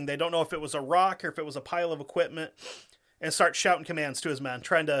something. They don't know if it was a rock or if it was a pile of equipment, and starts shouting commands to his men,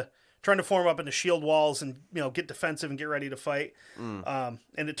 trying to form up into shield walls and get defensive and get ready to fight. And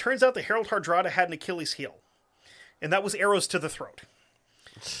it turns out that Harold Hardrada had an Achilles heel, and that was arrows to the throat.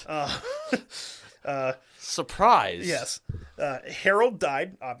 Surprise! Yes, Harold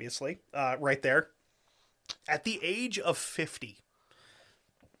died obviously right there at the age of 50.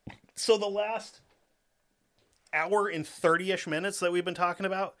 So the last hour and 30-ish minutes that we've been talking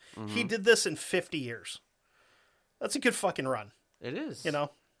about, he did this in 50 years. That's a good fucking run. It is.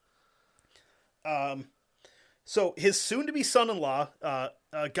 So his soon-to-be son-in-law,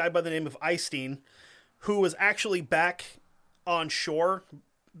 a guy by the name of Eystein, who was actually back on shore,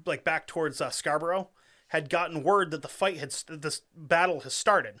 like back towards Scarborough, had gotten word that this battle has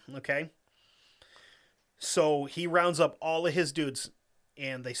started, okay? So he rounds up all of his dudes,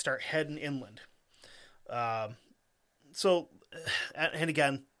 and they start heading inland. And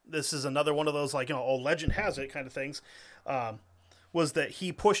again, this is another one of those, like, legend has it kind of things, was that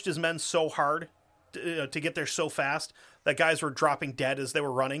he pushed his men so hard to get there so fast that guys were dropping dead as they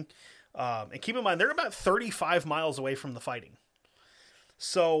were running. And keep in mind, they're about 35 miles away from the fighting.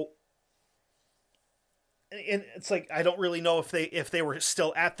 So, and it's like, I don't really know if they were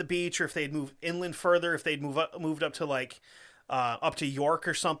still at the beach or if they'd moved inland further, if they'd moved up to like, up to York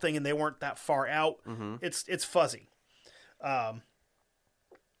or something and they weren't that far out. Mm-hmm. It's fuzzy.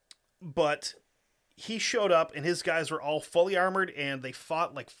 But he showed up and his guys were all fully armored and they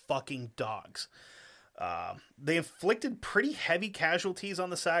fought like fucking dogs. They inflicted pretty heavy casualties on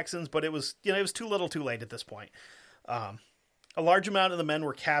the Saxons, but it was too little too late at this point. A large amount of the men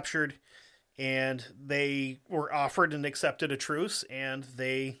were captured, and they were offered and accepted a truce, and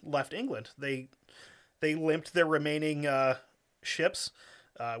they left England. They limped their remaining ships,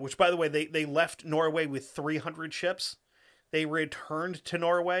 which, by the way, they left Norway with 300 ships. They returned to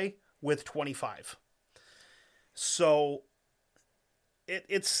Norway with 25. So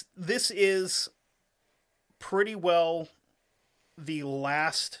this is pretty well the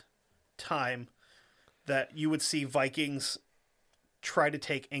last time that you would see Vikings try to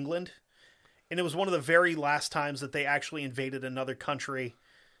take England. And it was one of the very last times that they actually invaded another country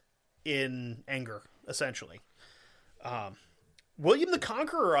in anger, essentially. William the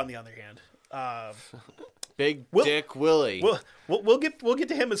Conqueror, on the other hand, Dick Willie. We'll get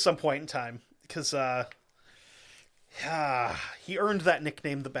to him at some point in time, because he earned that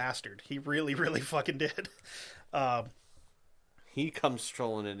nickname, the Bastard. He really, really fucking did. He comes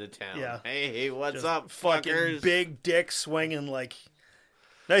strolling into town. Yeah. Hey, what's Just up, fucking fuckers? big dick swinging like,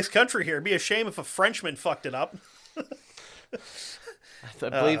 nice country here. It'd be a shame if a Frenchman fucked it up. I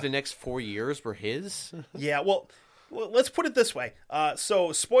believe the next 4 years were his. Yeah, well, let's put it this way.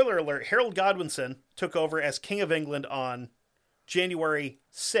 So, spoiler alert, Harold Godwinson took over as King of England on January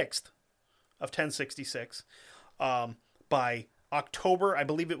 6th of 1066. By October, I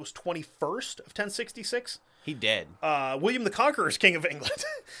believe it was 21st of 1066. He dead. William the Conqueror is King of England.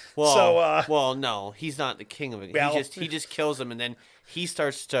 Well, well, no, he's not the King of England. Well, he just kills him, and then he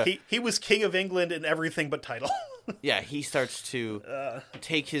starts to. He was King of England in everything but title. Yeah, he starts to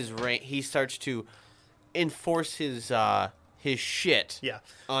take his reign. He starts to enforce his shit. Yeah.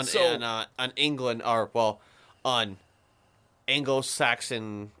 On England, on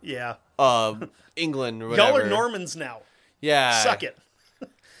Anglo-Saxon. Yeah. England or whatever. Y'all are Normans now. Yeah. Suck it.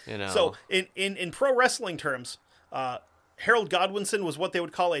 You know. So, in pro wrestling terms, Harold Godwinson was what they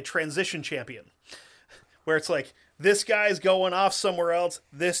would call a transition champion. Where it's like, this guy's going off somewhere else,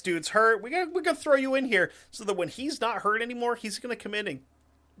 this dude's hurt, we're gonna throw you in here, so that when he's not hurt anymore, he's gonna come in and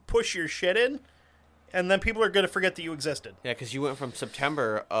push your shit in, and then people are gonna forget that you existed. Yeah, because you went from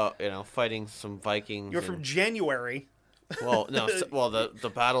September, fighting some Vikings. You're from January. Well, no,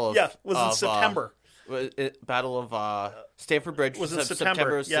 the battle of... Yeah, was in September. Battle of Stamford Bridge was in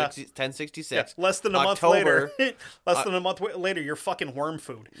September. 1066. Yeah, less than a month later. Less than a month later, you're fucking worm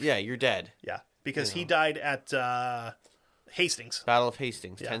food. Yeah, you're dead. Yeah, because he died at Hastings. Battle of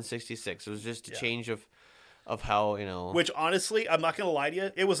Hastings, 1066. It was just a change of how, Which, honestly, I'm not going to lie to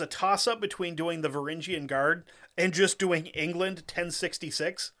you, it was a toss-up between doing the Varangian Guard and just doing England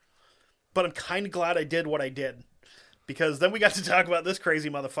 1066. But I'm kind of glad I did what I did. Because then we got to talk about this crazy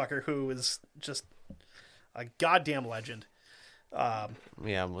motherfucker who is just a goddamn legend. People.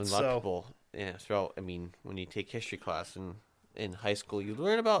 Yeah, so, when you take history class in high school, you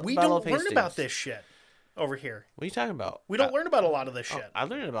learn about we Battle don't of Hastings. learn about this shit over here. What are you talking about? We don't learn about a lot of this shit. I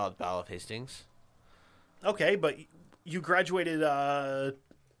learned about Battle of Hastings. Okay, but you graduated 10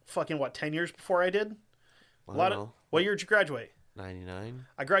 years before I did? What year did you graduate? 99.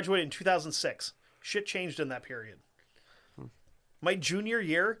 I graduated in 2006. Shit changed in that period. My junior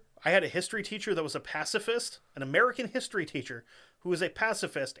year, I had a history teacher that was a pacifist, an American history teacher who was a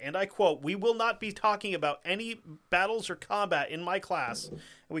pacifist, and I quote, "We will not be talking about any battles or combat in my class." And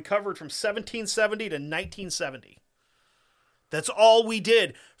we covered from 1770 to 1970. That's all we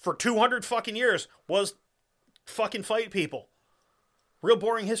did for 200 fucking years was fucking fight people. Real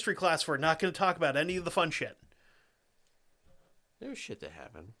boring history class. We're not going to talk about any of the fun shit. There was shit that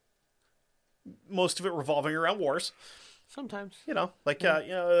happened. Most of it revolving around wars. Sometimes. We had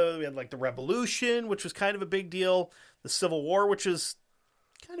the Revolution, which was kind of a big deal. The Civil War, which is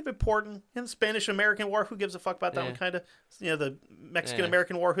kind of important. And the Spanish-American War, who gives a fuck about that one, kind of. The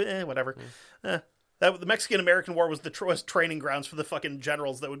Mexican-American War, whatever. The Mexican-American War was was training grounds for the fucking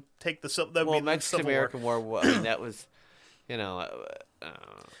generals that would take the Civil War. Mexican-American War, that was,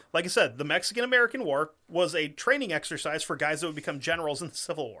 Like I said, the Mexican-American War was a training exercise for guys that would become generals in the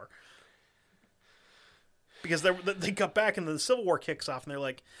Civil War. Because they got back and the Civil War kicks off and they're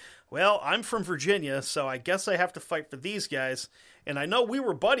like, well, I'm from Virginia, so I guess I have to fight for these guys. And I know we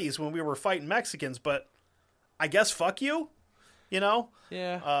were buddies when we were fighting Mexicans, but I guess fuck you,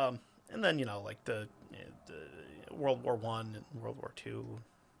 Yeah. And then, the World War I and World War II,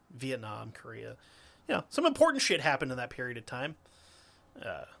 Vietnam, Korea. Some important shit happened in that period of time.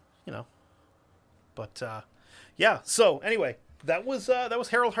 But, so anyway, that was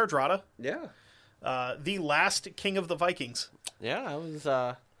Harold Hardrada. Yeah. The last king of the Vikings. Yeah, I was,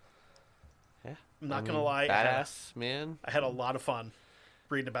 I'm not going to lie. Badass, man. I had a lot of fun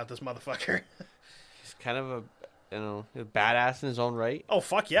reading about this motherfucker. He's kind of a badass in his own right. Oh,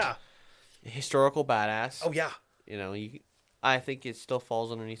 fuck yeah. Historical badass. Oh, yeah. I think it still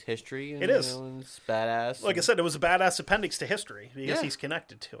falls underneath history. And, It is. And it's badass. Like I said, it was a badass appendix to history because Yeah. he's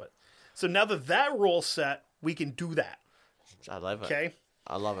connected to it. So now that rule's set, we can do that. I love it. Okay?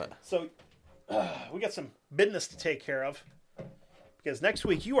 I love it. So we got some business to take care of because next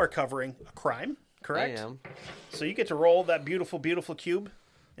week you are covering a crime, correct? I am. So you get to roll that beautiful, beautiful cube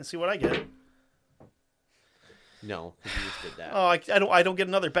and see what I get. No, 'cause you just did that. Oh, I don't get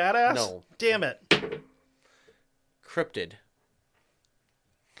another badass? No. Damn it. Cryptid.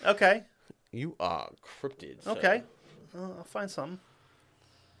 Okay. You are cryptid. sir. Okay. I'll find something.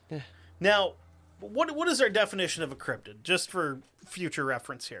 Yeah. Now, what is our definition of a cryptid? Just for future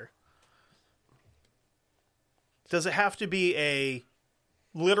reference here. Does it have to be a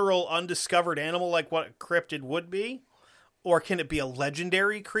literal undiscovered animal like what a cryptid would be? Or can it be a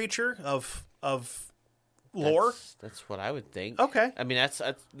legendary creature of lore? That's what I would think. Okay. I mean,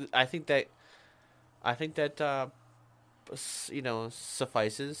 I think that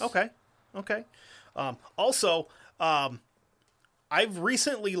suffices. Okay. Also, I've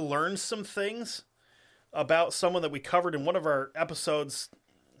recently learned some things about someone that we covered in one of our episodes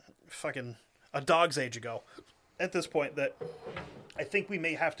fucking a dog's age ago. At this point, that I think we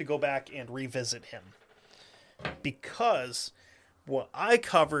may have to go back and revisit him. Because what I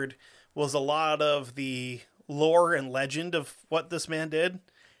covered was a lot of the lore and legend of what this man did.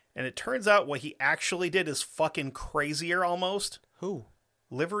 And it turns out what he actually did is fucking crazier almost. Who?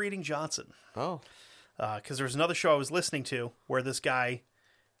 Liver Eating Johnson. Oh. Because there was another show I was listening to where this guy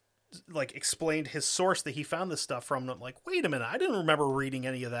like explained his source that he found this stuff from. And I'm like, wait a minute, I didn't remember reading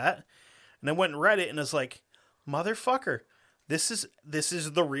any of that. And I went and read it and it's like, motherfucker, this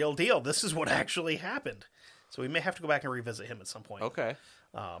is the real deal. This is what actually happened. So we may have to go back and revisit him at some point. Okay.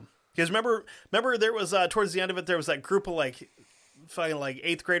 Because remember there was towards the end of it, there was that group of like fucking like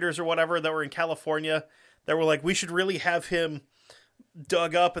 8th graders or whatever that were in California that were like, we should really have him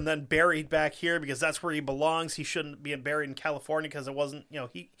dug up and then buried back here because that's where he belongs. He shouldn't be buried in California because it wasn't,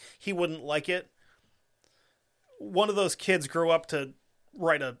 he wouldn't like it. One of those kids grew up to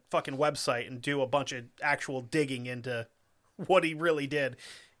write a fucking website and do a bunch of actual digging into what he really did.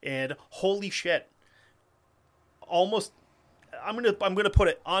 And holy shit. Almost, I'm gonna put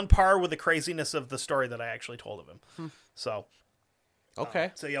it on par with the craziness of the story that I actually told of him. So,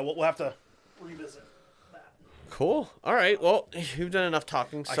 Okay. so yeah, we'll have to revisit that. Cool. All right. Well, you've done enough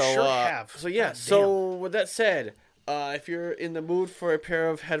talking. So, sure have. So yeah. God So with that said, if you're in the mood for a pair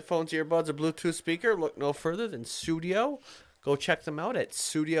of headphones, earbuds, or Bluetooth speaker, look no further than Sudio. Go check them out at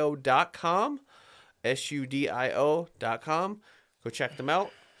sudio.com, sudio.com. Go check them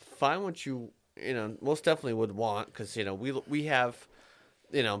out. Find what you most definitely would want because we have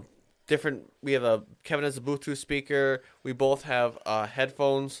different. We have Kevin has a Bluetooth speaker. We both have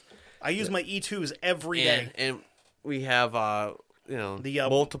headphones. I use my E2s every day. And we have The,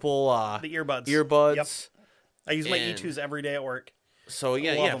 multiple the earbuds. Earbuds. Yep. I use my And- E2s every day at work. So Love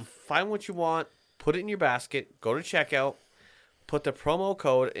yeah. 'em. Find what you want. Put it in your basket. Go to checkout. Put the promo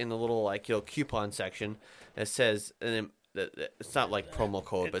code in the little coupon section that says, and then it's not like promo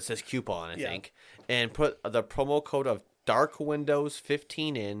code, but it says coupon, I think. And put the promo code of Dark Windows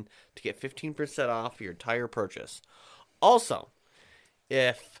 15 in to get 15% off your entire purchase. Also,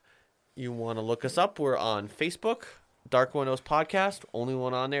 if you want to look us up, we're on Facebook, Dark Windows Podcast. Only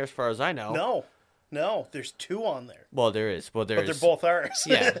one on there as far as I know. No, there's 2 on there. Well, there is. Well, But they're both ours.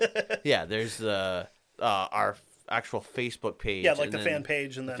 yeah. There's the our actual Facebook page. Yeah, like and the then fan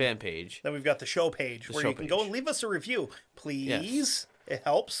page and then fan page. Then we've got the show page where show you can go page. and leave us a review, please. Yes. It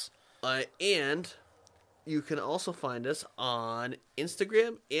helps. And you can also find us on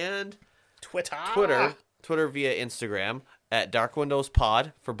Instagram and Twitter. Twitter via Instagram at Dark Windows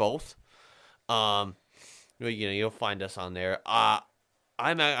Pod for both. You'll find us on there. I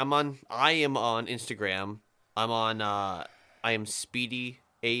am on Instagram. I am Speedy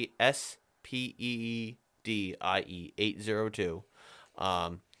SPEEDIE 802.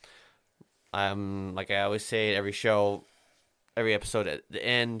 I'm like I always say at every show, every episode at the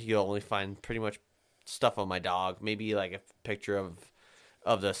end, you'll only find pretty much stuff on my dog. Maybe like a picture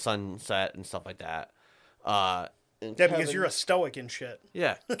of the sunset and stuff like that. And Yeah, because Kevin- you're a stoic and shit.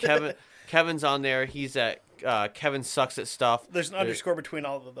 yeah, Kevin's on there. He's at Kevin Sucks at Stuff. There's an underscore between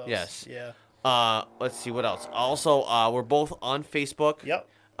all of those. Yes. Yeah. Let's see what else. Also, we're both on Facebook. Yep.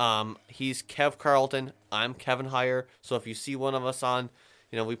 He's Kev Carlton. I'm Kevin Heyer. So if you see one of us on,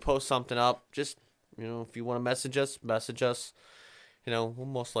 we post something up, just, if you want to message us, we'll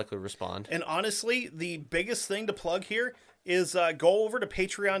most likely respond. And honestly, the biggest thing to plug here is go over to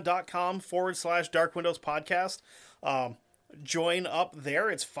patreon.com/Dark Windows Podcast. join up there.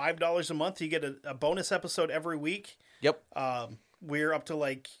 It's $5 a month. You get a bonus episode every week. Yep. We're up to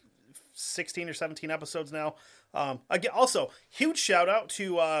like 16 or 17 episodes now. Again, also, huge shout out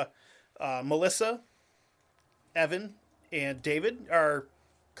to Melissa, Evan, and David, our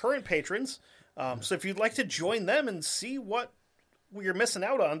current patrons. So if you'd like to join them and see what you're missing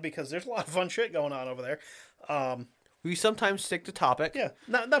out on, because there's a lot of fun shit going on over there. We sometimes stick to topic. Yeah,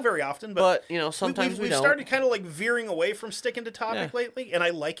 not very often, but sometimes we we've don't. started kind of like veering away from sticking to topic lately, and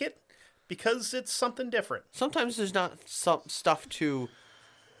I like it because it's something different. Sometimes there's not some stuff to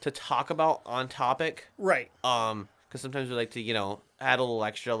talk about on topic. Right. Because sometimes we like to, add a little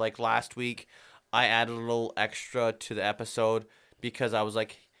extra. Like last week, I added a little extra to the episode because I was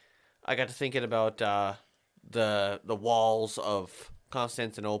like, I got to thinking about the walls of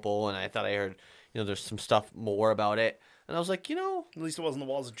Constantinople, and I thought I heard, there's some stuff more about it. And I was like, At least it wasn't the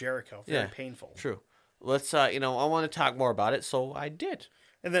walls of Jericho. Very painful. True. Let's, I want to talk more about it, so I did.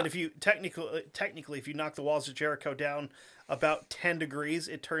 And then if you, technically, if you knock the walls of Jericho down about 10 degrees,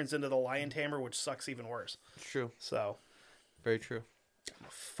 it turns into the Lion Tamer, which sucks even worse. True. So. Very true. I'm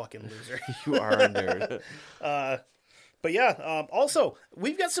a fucking loser. You are a nerd. But yeah, also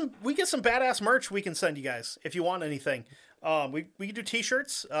we get some badass merch we can send you guys if you want anything. We can do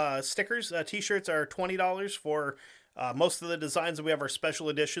t-shirts, stickers. T-shirts are $20 for most of the designs. And we have our special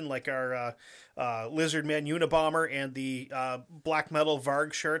edition, like our Lizard Man Unabomber and the Black Metal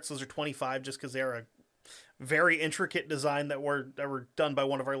Varg shirts. Those are $25 just because they are a very intricate design that were done by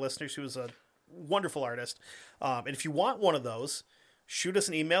one of our listeners who is a wonderful artist. And if you want one of those, shoot us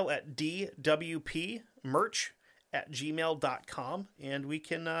an email at dwpmerch@gmail.com, and we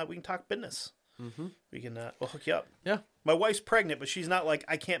can talk business. Mm-hmm. We'll hook you up. Yeah. My wife's pregnant, but she's not like,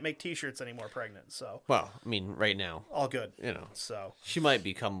 I can't make t-shirts anymore pregnant. So. Well, I mean, right now. All good. So. She might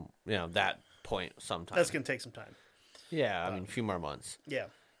become, that point sometime. That's going to take some time. Yeah. I mean, a few more months. Yeah.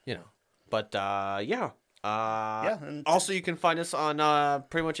 But, yeah. And also, you can find us on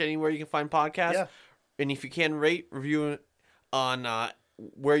pretty much anywhere you can find podcasts. Yeah. And if you can review on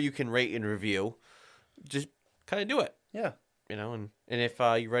where you can rate and review, just kind of do it. Yeah. And if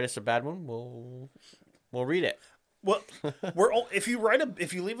you write us a bad one, we'll read it. Well, if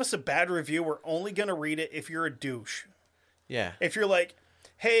you leave us a bad review, we're only going to read it if you're a douche. Yeah. If you're like,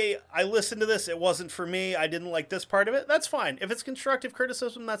 hey, I listened to this, it wasn't for me, I didn't like this part of it, that's fine. If it's constructive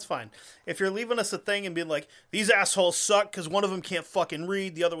criticism, that's fine. If you're leaving us a thing and being like, these assholes suck because one of them can't fucking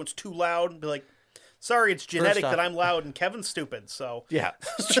read, the other one's too loud, and be like, sorry, it's genetic that I'm loud and Kevin's stupid, so. Yeah.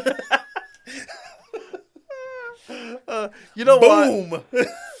 You know Boom! what?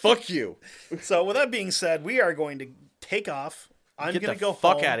 Fuck you. So with that being said, we are going to take off. I'm going to go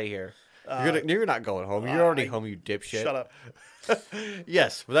fuck home. out of here. You're not going home. You're already home, you dipshit. Shut up.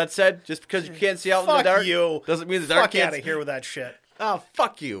 Yes. With that said, just because you can't see out in the dark doesn't mean the dark Fuck can't. out of here with that shit. Oh,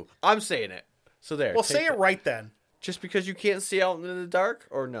 fuck you. I'm saying it. So there. Well, say it right then. Just because you can't see out in the dark?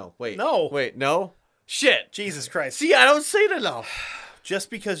 Or no? Wait. No. Wait, no? Shit. Jesus Christ. See, I don't say it enough.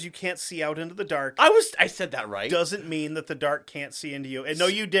 Just because you can't see out into the dark I said that right. doesn't mean that the dark can't see into you. And no,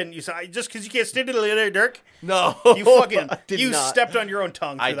 you didn't. You said, just because you can't see into the dark? No. You fucking, I did you not. stepped on your own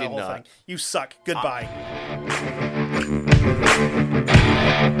tongue through I that did whole not. thing. You suck. Goodbye.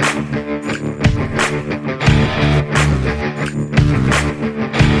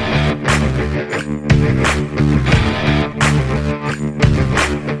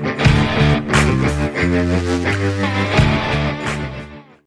 Thank you.